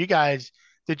 Coach,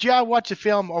 did you watch the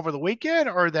film over the weekend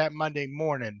or that Monday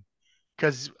morning?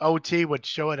 Because OT would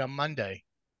show it on Monday.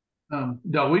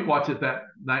 No, we'd watch it that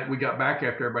night we got back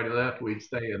after everybody left. We'd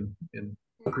stay and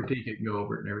critique it and go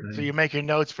over it and everything. So you make your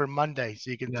notes for Monday so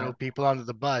you can throw people under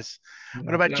the bus. Yeah.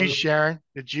 What about you, Sharon?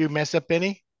 Did you mess up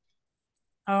any?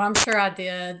 Oh, I'm sure I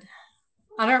did.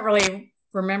 I don't really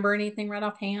remember anything right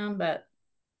offhand, but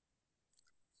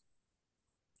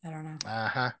I don't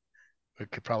know. We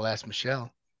could probably ask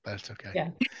Michelle, but it's okay. Yeah.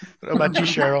 What about you,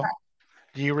 Cheryl?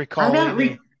 Do you recall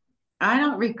anything? I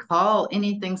don't recall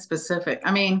anything specific.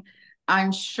 I mean,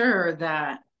 I'm sure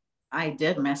that I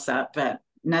did mess up, but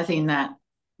nothing that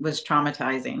was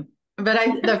traumatizing. But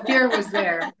the fear was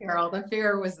there, Carol. The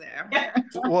fear was there.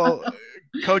 Well,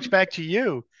 Coach, back to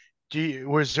you.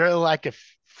 Was there like a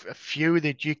few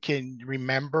that you can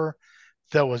remember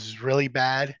that was really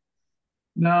bad?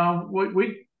 No,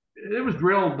 it was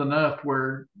drilled enough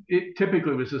where it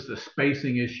typically was just a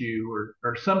spacing issue,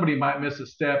 or somebody might miss a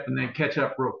step and then catch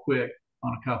up real quick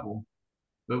on a couple.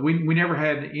 But we never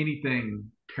had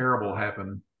anything terrible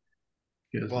happen.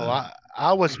 Well,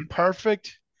 I was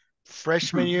perfect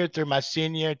freshman year through my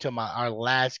senior year to our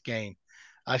last game.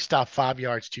 I stopped 5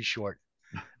 yards too short.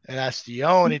 And that's the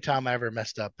only time I ever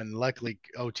messed up. And luckily,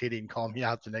 OT didn't call me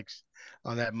out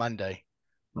on that Monday.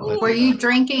 Were you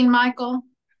drinking, Michael?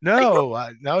 No.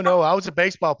 I was a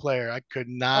baseball player. I could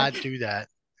not do that.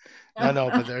 No.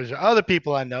 But there's other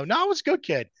people I know. No, I was a good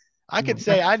kid. I could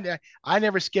say I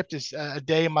never skipped a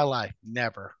day in my life.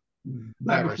 Never.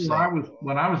 When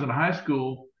I was in high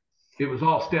school, it was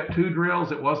all step 2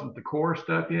 drills. It wasn't the core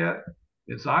stuff yet.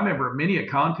 And so I remember many a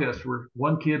contest where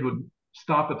one kid would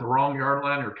stop at the wrong yard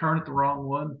line or turn at the wrong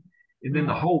one. And then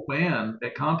the whole band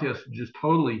at contest would just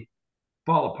totally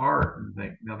fall apart and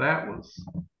think, now that was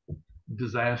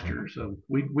disaster. So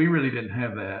we really didn't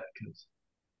have that.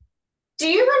 Do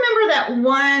you remember that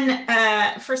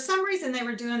one, for some reason they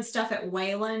were doing stuff at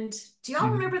Wayland? Do y'all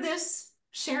remember this?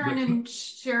 Sharon and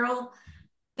Cheryl?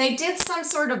 They did some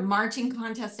sort of marching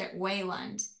contest at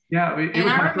Wayland. Yeah, it was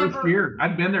my first year.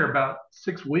 I'd been there about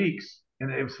 6 weeks,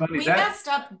 and it was funny.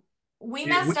 We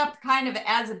messed up kind of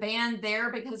as a band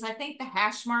there because I think the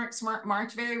hash marks weren't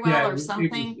marked very well or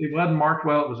something. It wasn't marked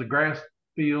well. It was a grass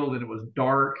field and it was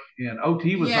dark, and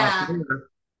OT was not there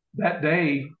that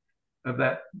day of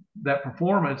that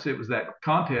performance. It was that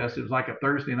contest. It was like a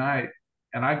Thursday night,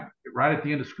 and right at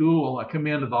the end of school, I come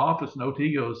into the office and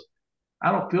OT goes,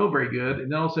 "I don't feel very good," and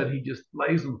then all of a sudden he just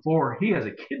lays on the floor. He has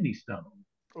a kidney stone.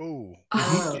 Oh,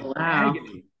 wow!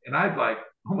 Agony. And I'm like,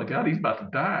 "Oh my God, he's about to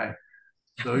die."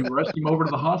 So he rushed him over to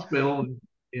the hospital,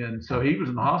 and so he was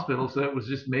in the hospital. So it was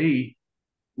just me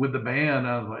with the band.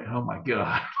 I was like, "Oh my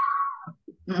God."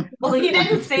 Well, you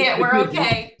didn't see it. We're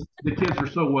okay. The kids were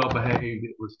so well behaved.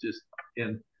 It was just,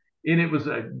 and it was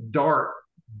a dark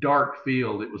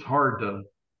field. It was hard to,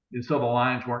 and so the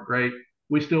lines weren't great.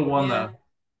 We still won the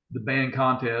band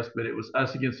contest, but it was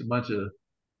us against a bunch of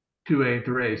 2A and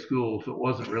 3A schools, so it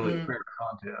wasn't really a fair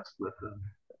contest. But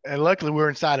and luckily we were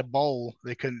inside a bowl.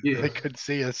 They couldn't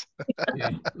see us.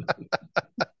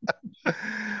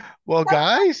 Well,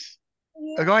 guys,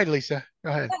 go ahead, Lisa.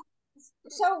 Go ahead.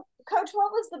 So, Coach,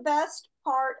 what was the best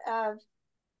part of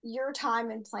your time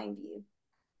in Plainview?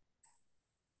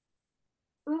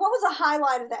 And what was the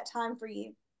highlight of that time for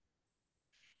you?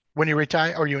 When you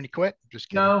retire or when you quit? Just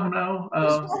kidding. No.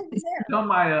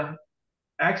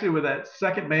 Actually, with that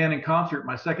second band in concert,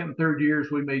 my second and third years,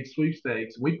 we made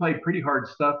sweepstakes. We played pretty hard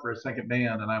stuff for a second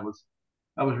band, and I was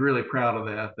really proud of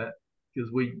that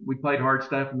because we played hard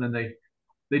stuff, and then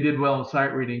they did well in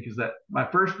sight reading because my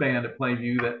first band at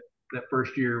Plainview that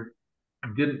first year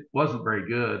wasn't very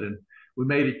good, and we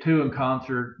made it 2 in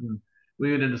concert, and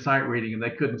we went into sight reading, and they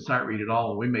couldn't sight read at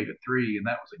all, and we made it 3, and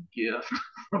that was a gift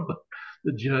from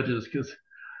the judges because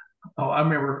I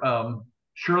remember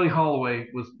Shirley Holloway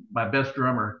was my best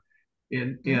drummer,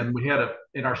 and we had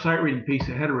in our sight reading piece,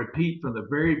 it had a repeat from the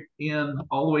very end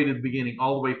all the way to the beginning,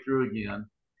 all the way through again,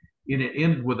 and it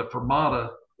ended with a fermata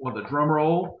on the drum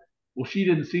roll. Well, she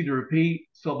didn't see the repeat,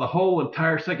 so the whole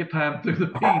entire second time through the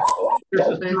piece,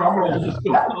 there's this drum roll just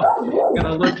going on, and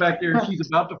I look back there, and she's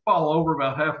about to fall over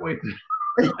about halfway through.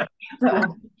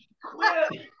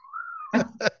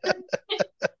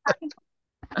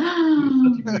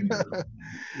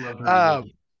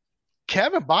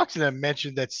 Kevin Boxenden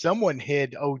mentioned that someone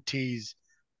hid OT's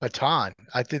baton.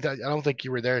 I don't think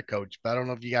you were there, Coach, but I don't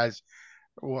know if you guys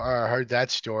heard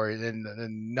that story. And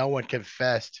no one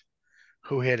confessed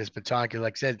who hid his baton because,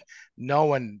 like I said, no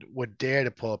one would dare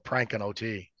to pull a prank on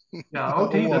OT. Yeah,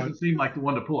 OT doesn't seem like the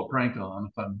one to pull a prank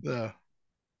on.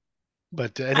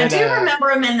 But I do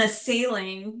remember them in the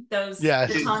ceiling. Those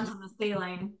batons in the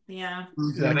ceiling. Yeah.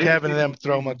 Kevin and them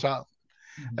throw them on top.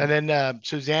 And then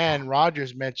Suzanne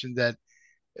Rogers mentioned that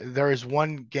there was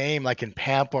one game like in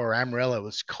Pampa or Amarillo. It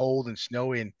was cold and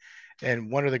snowy,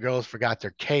 and one of the girls forgot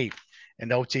their cape.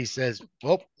 And OT says,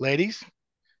 "Well, ladies,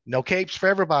 no capes for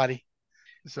everybody."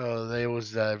 So it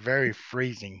was a very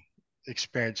freezing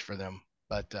experience for them.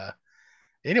 But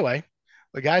anyway,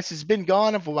 well, guys, it's been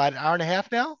gone for about an hour and a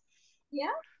half now. Yeah.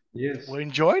 Yes. We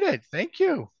enjoyed it. Thank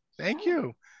you.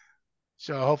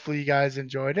 So hopefully you guys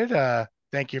enjoyed it.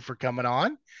 Thank you for coming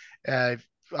on. I'd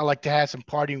like to have some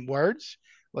parting words.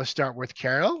 Let's start with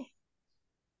Carol.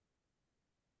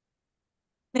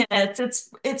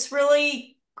 It's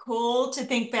really cool to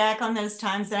think back on those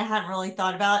times that I hadn't really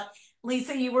thought about.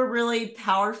 Lisa, you were really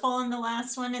powerful in the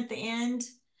last one at the end.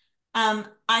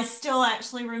 I still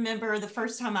actually remember the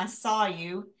first time I saw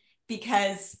you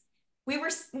because we were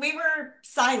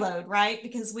siloed, right?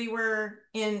 Because we were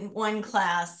in one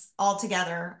class all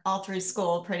together, all through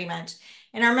school, pretty much.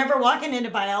 And I remember walking into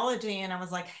biology and I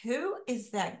was like, who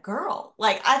is that girl?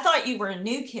 Like, I thought you were a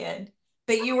new kid,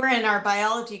 but you were in our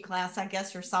biology class, I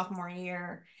guess, your sophomore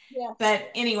year. Yes. But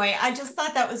anyway, I just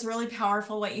thought that was really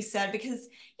powerful what you said because,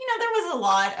 there was a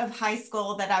lot of high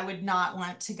school that I would not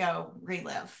want to go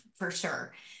relive for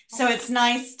sure. So it's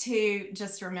nice to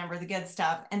just remember the good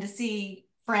stuff and to see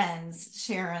friends,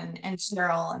 Sharon and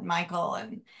Cheryl and Michael.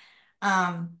 And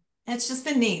it's just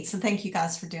been neat. So thank you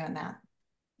guys for doing that.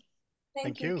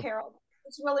 Thank you, Carol.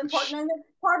 It's really important. And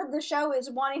part of the show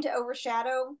is wanting to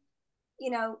overshadow,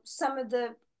 some of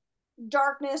the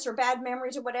darkness or bad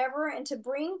memories or whatever, and to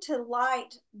bring to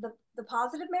light the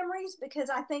positive memories, because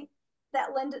I think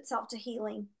that lends itself to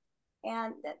healing.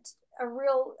 And that's a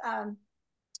real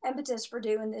impetus for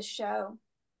doing this show.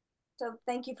 So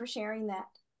thank you for sharing that.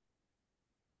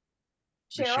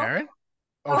 Cheryl? Sharon?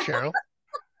 Oh, Cheryl.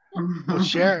 Well,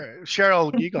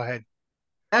 Cheryl, you go ahead.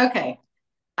 Okay.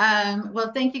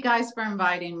 Well, thank you guys for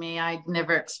inviting me. I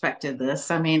never expected this.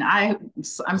 I mean,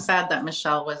 I'm sad that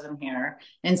Michelle wasn't here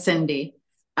and Cindy.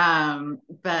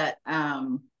 But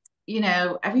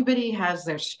everybody has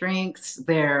their strengths,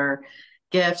 their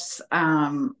gifts.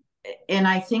 And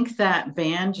I think that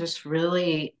band just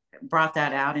really brought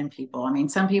that out in people. I mean,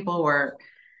 some people were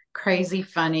crazy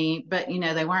funny, but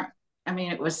they weren't, I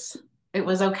mean, it was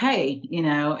okay,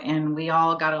 and we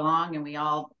all got along and we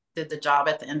all did the job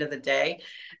at the end of the day.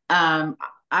 I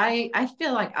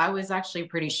feel like I was actually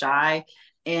pretty shy,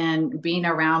 and being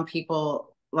around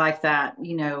people like that,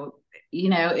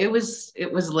 it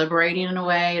was liberating in a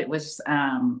way. It was,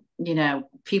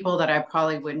 people that I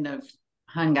probably wouldn't have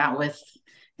hung out with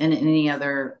in any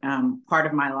other part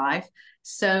of my life.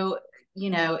 So,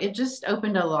 it just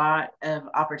opened a lot of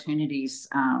opportunities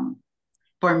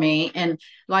for me. And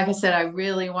like I said, I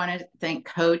really want to thank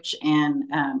Coach and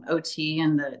OT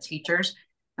and the teachers.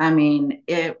 I mean,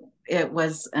 it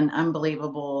was an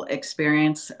unbelievable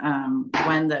experience. I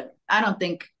don't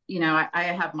think, I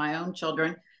have my own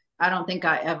children. I don't think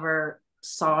I ever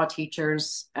saw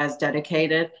teachers as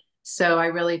dedicated. So I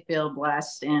really feel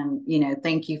blessed, and,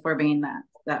 thank you for being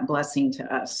that blessing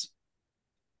to us.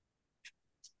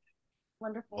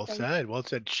 Wonderful. Well said. Well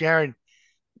said. Sharon,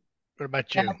 what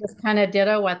about you? I just kind of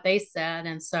ditto what they said.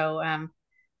 And so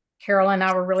Carol and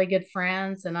I were really good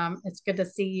friends, and it's good to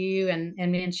see you. And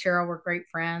me and Cheryl were great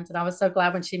friends. And I was so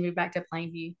glad when she moved back to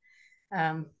Plainview.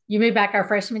 You moved back our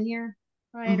freshman year,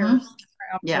 right? Mm-hmm.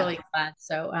 I'm really glad.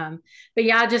 So, but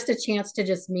yeah, just a chance to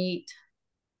just meet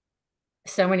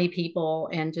so many people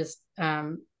and just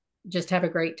have a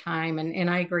great time. And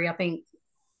I agree. I think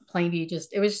Plainview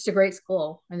it was just a great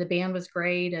school, and the band was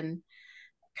great, and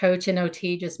Coach and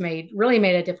OT just really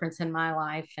made a difference in my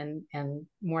life, and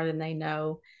more than they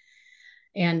know.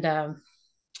 And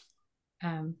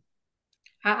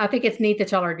I think it's neat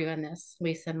that y'all are doing this,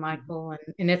 Lisa and Michael,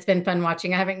 and it's been fun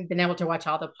watching. I haven't been able to watch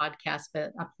all the podcasts,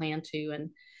 but I plan to. And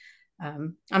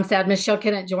I'm sad Michelle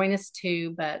couldn't join us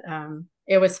too, but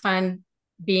it was fun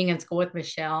being in school with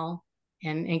Michelle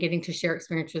and getting to share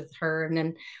experience with her, and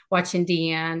then watching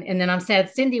Deanne. And then I'm sad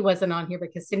Cindy wasn't on here,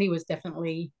 because Cindy was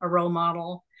definitely a role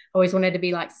model. Always wanted to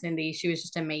be like Cindy. She was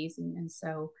just amazing. And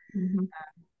so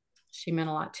she meant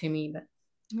a lot to me. But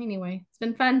anyway, it's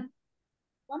been fun.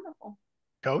 Wonderful.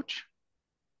 Coach?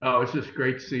 Oh, it's just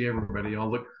great to see everybody.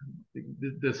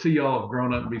 To see y'all have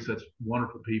grown up and be such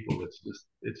wonderful people. It's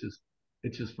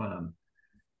just fun,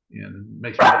 and it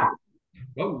makes me.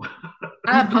 Oh.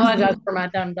 I apologize for my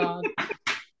dumb dog.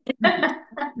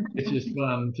 It's just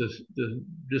fun just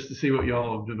to see what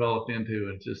y'all have developed into.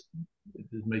 It just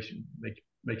makes you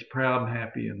proud and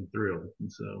happy and thrilled. And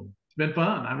so it's been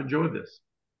fun. I've enjoyed this.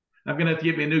 I'm gonna have to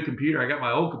get me a new computer. I got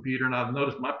my old computer, and I've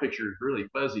noticed my picture is really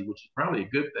fuzzy, which is probably a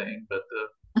good thing. But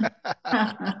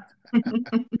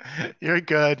You're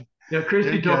good. Yeah,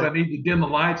 Christy told me I need to dim the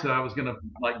lights, so I was gonna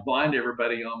blind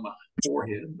everybody on my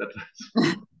forehead. But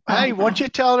hey, why don't you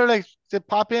tell her to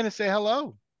pop in and say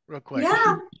hello real quick?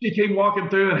 Yeah. She came walking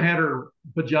through and had her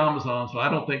pajamas on, so I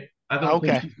don't think she's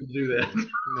gonna do that.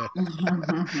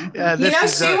 Yeah,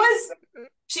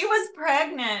 she was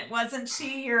pregnant, wasn't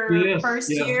she? Your first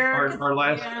year? Our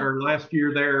last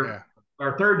year there,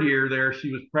 our third year there,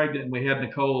 she was pregnant, and we had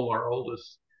Nicole, our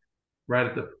oldest, right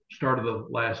at the start of the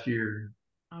last year.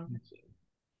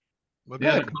 Well,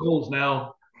 Nicole's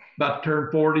now about to turn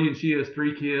 40, and she has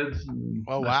 3 kids. And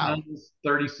my son's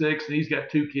 36, and he's got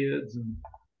 2 kids. And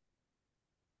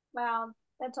wow,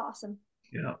 That's awesome.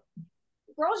 Yeah.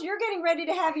 Girls, you're getting ready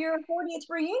to have your 40th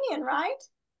reunion, right?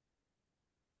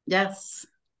 Yes.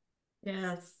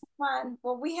 Yes. Fun.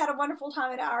 Well, we had a wonderful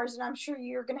time at ours, and I'm sure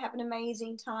you're going to have an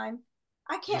amazing time.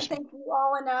 I can't thank you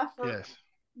all enough for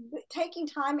taking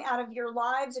time out of your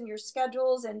lives and your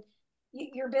schedules and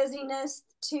your busyness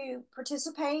to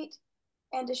participate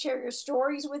and to share your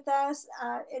stories with us.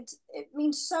 It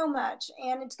means so much,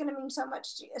 and it's going to mean so much,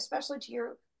 especially to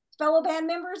your fellow band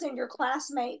members and your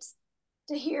classmates,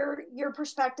 to hear your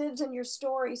perspectives and your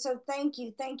story. So thank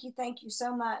you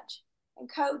so much. And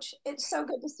Coach, it's so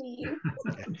good to see you.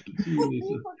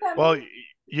 Well,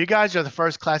 you guys are the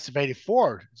first class of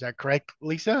 '84. Is that correct,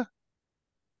 Lisa?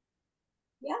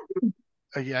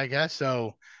 Yeah. Yeah, I guess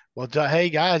so. Well, hey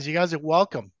guys, you guys are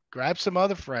welcome. Grab some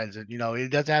other friends, and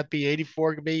it doesn't have to be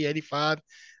 '84. It could be '85,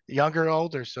 younger or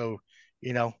older. So,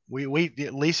 we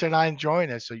Lisa and I enjoying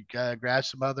it. So you gotta grab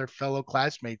some other fellow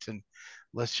classmates and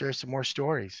let's share some more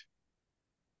stories.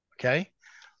 Okay.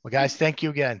 Well, guys, thank you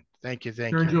again. Thank you.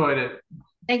 Sure enjoyed it.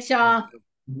 Thanks, y'all.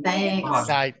 Thanks. Good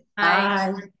night.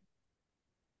 Bye.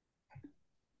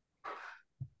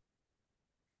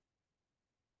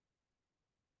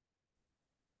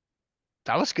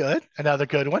 That was good. Another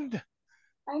good one.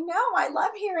 I know. I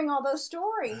love hearing all those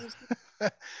stories.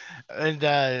 And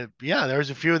yeah, there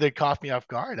was a few that caught me off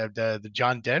guard. The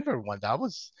John Denver one. That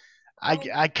was,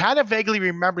 I kind of vaguely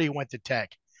remember he went to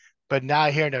Tech, but now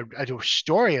hearing a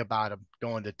story about him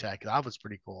going to Tech, that was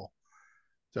pretty cool.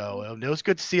 So it was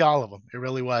good to see all of them. It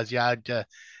really was. Yeah,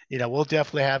 we'll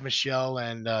definitely have Michelle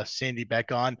and Cindy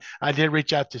back on. I did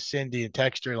reach out to Cindy and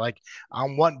text her like, I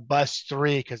want bus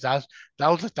 3 because that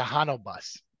was at the Hano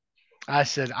bus. I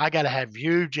said, I got to have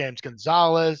you, James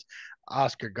Gonzalez,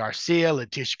 Oscar Garcia,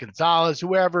 Leticia Gonzalez,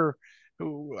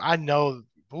 who I know.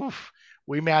 Oof,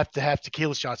 we may have to have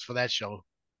tequila shots for that show.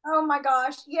 Oh my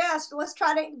gosh. Yes. Let's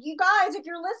try to, you guys, if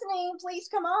you're listening, please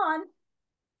come on.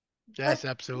 Yes,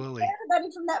 absolutely.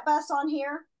 Everybody from that bus on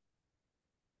here.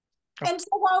 And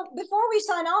so before we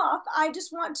sign off, I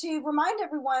just want to remind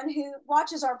everyone who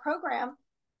watches our program,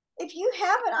 if you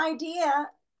have an idea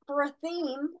for a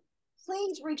theme,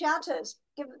 please reach out to us.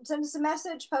 Send us a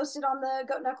message, post it on the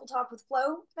Goat Knuckle Talk with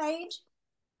Flo page.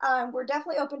 We're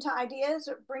definitely open to ideas.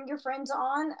 Bring your friends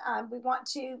on. We want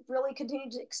to really continue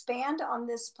to expand on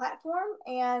this platform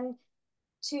and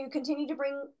to continue to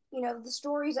bring the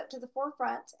stories up to the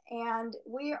forefront. And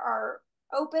we are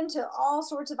open to all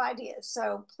sorts of ideas.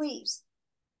 So please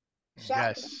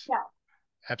shout. Yes,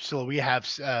 absolutely.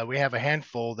 We have a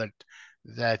handful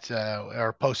that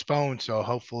are postponed. So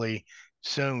hopefully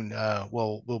soon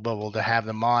we'll be able to have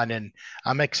them on, and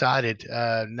I'm excited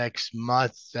next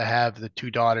month to have the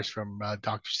 2 daughters from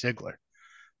Dr. Sigler.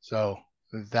 So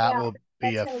that will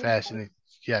be a fascinating.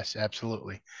 Yes,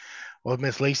 absolutely. Well,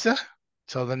 Miss Lisa,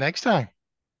 till the next time.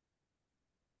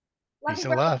 Peace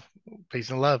and love. Peace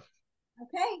and love.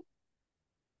 Okay.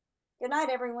 Good night,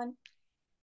 everyone.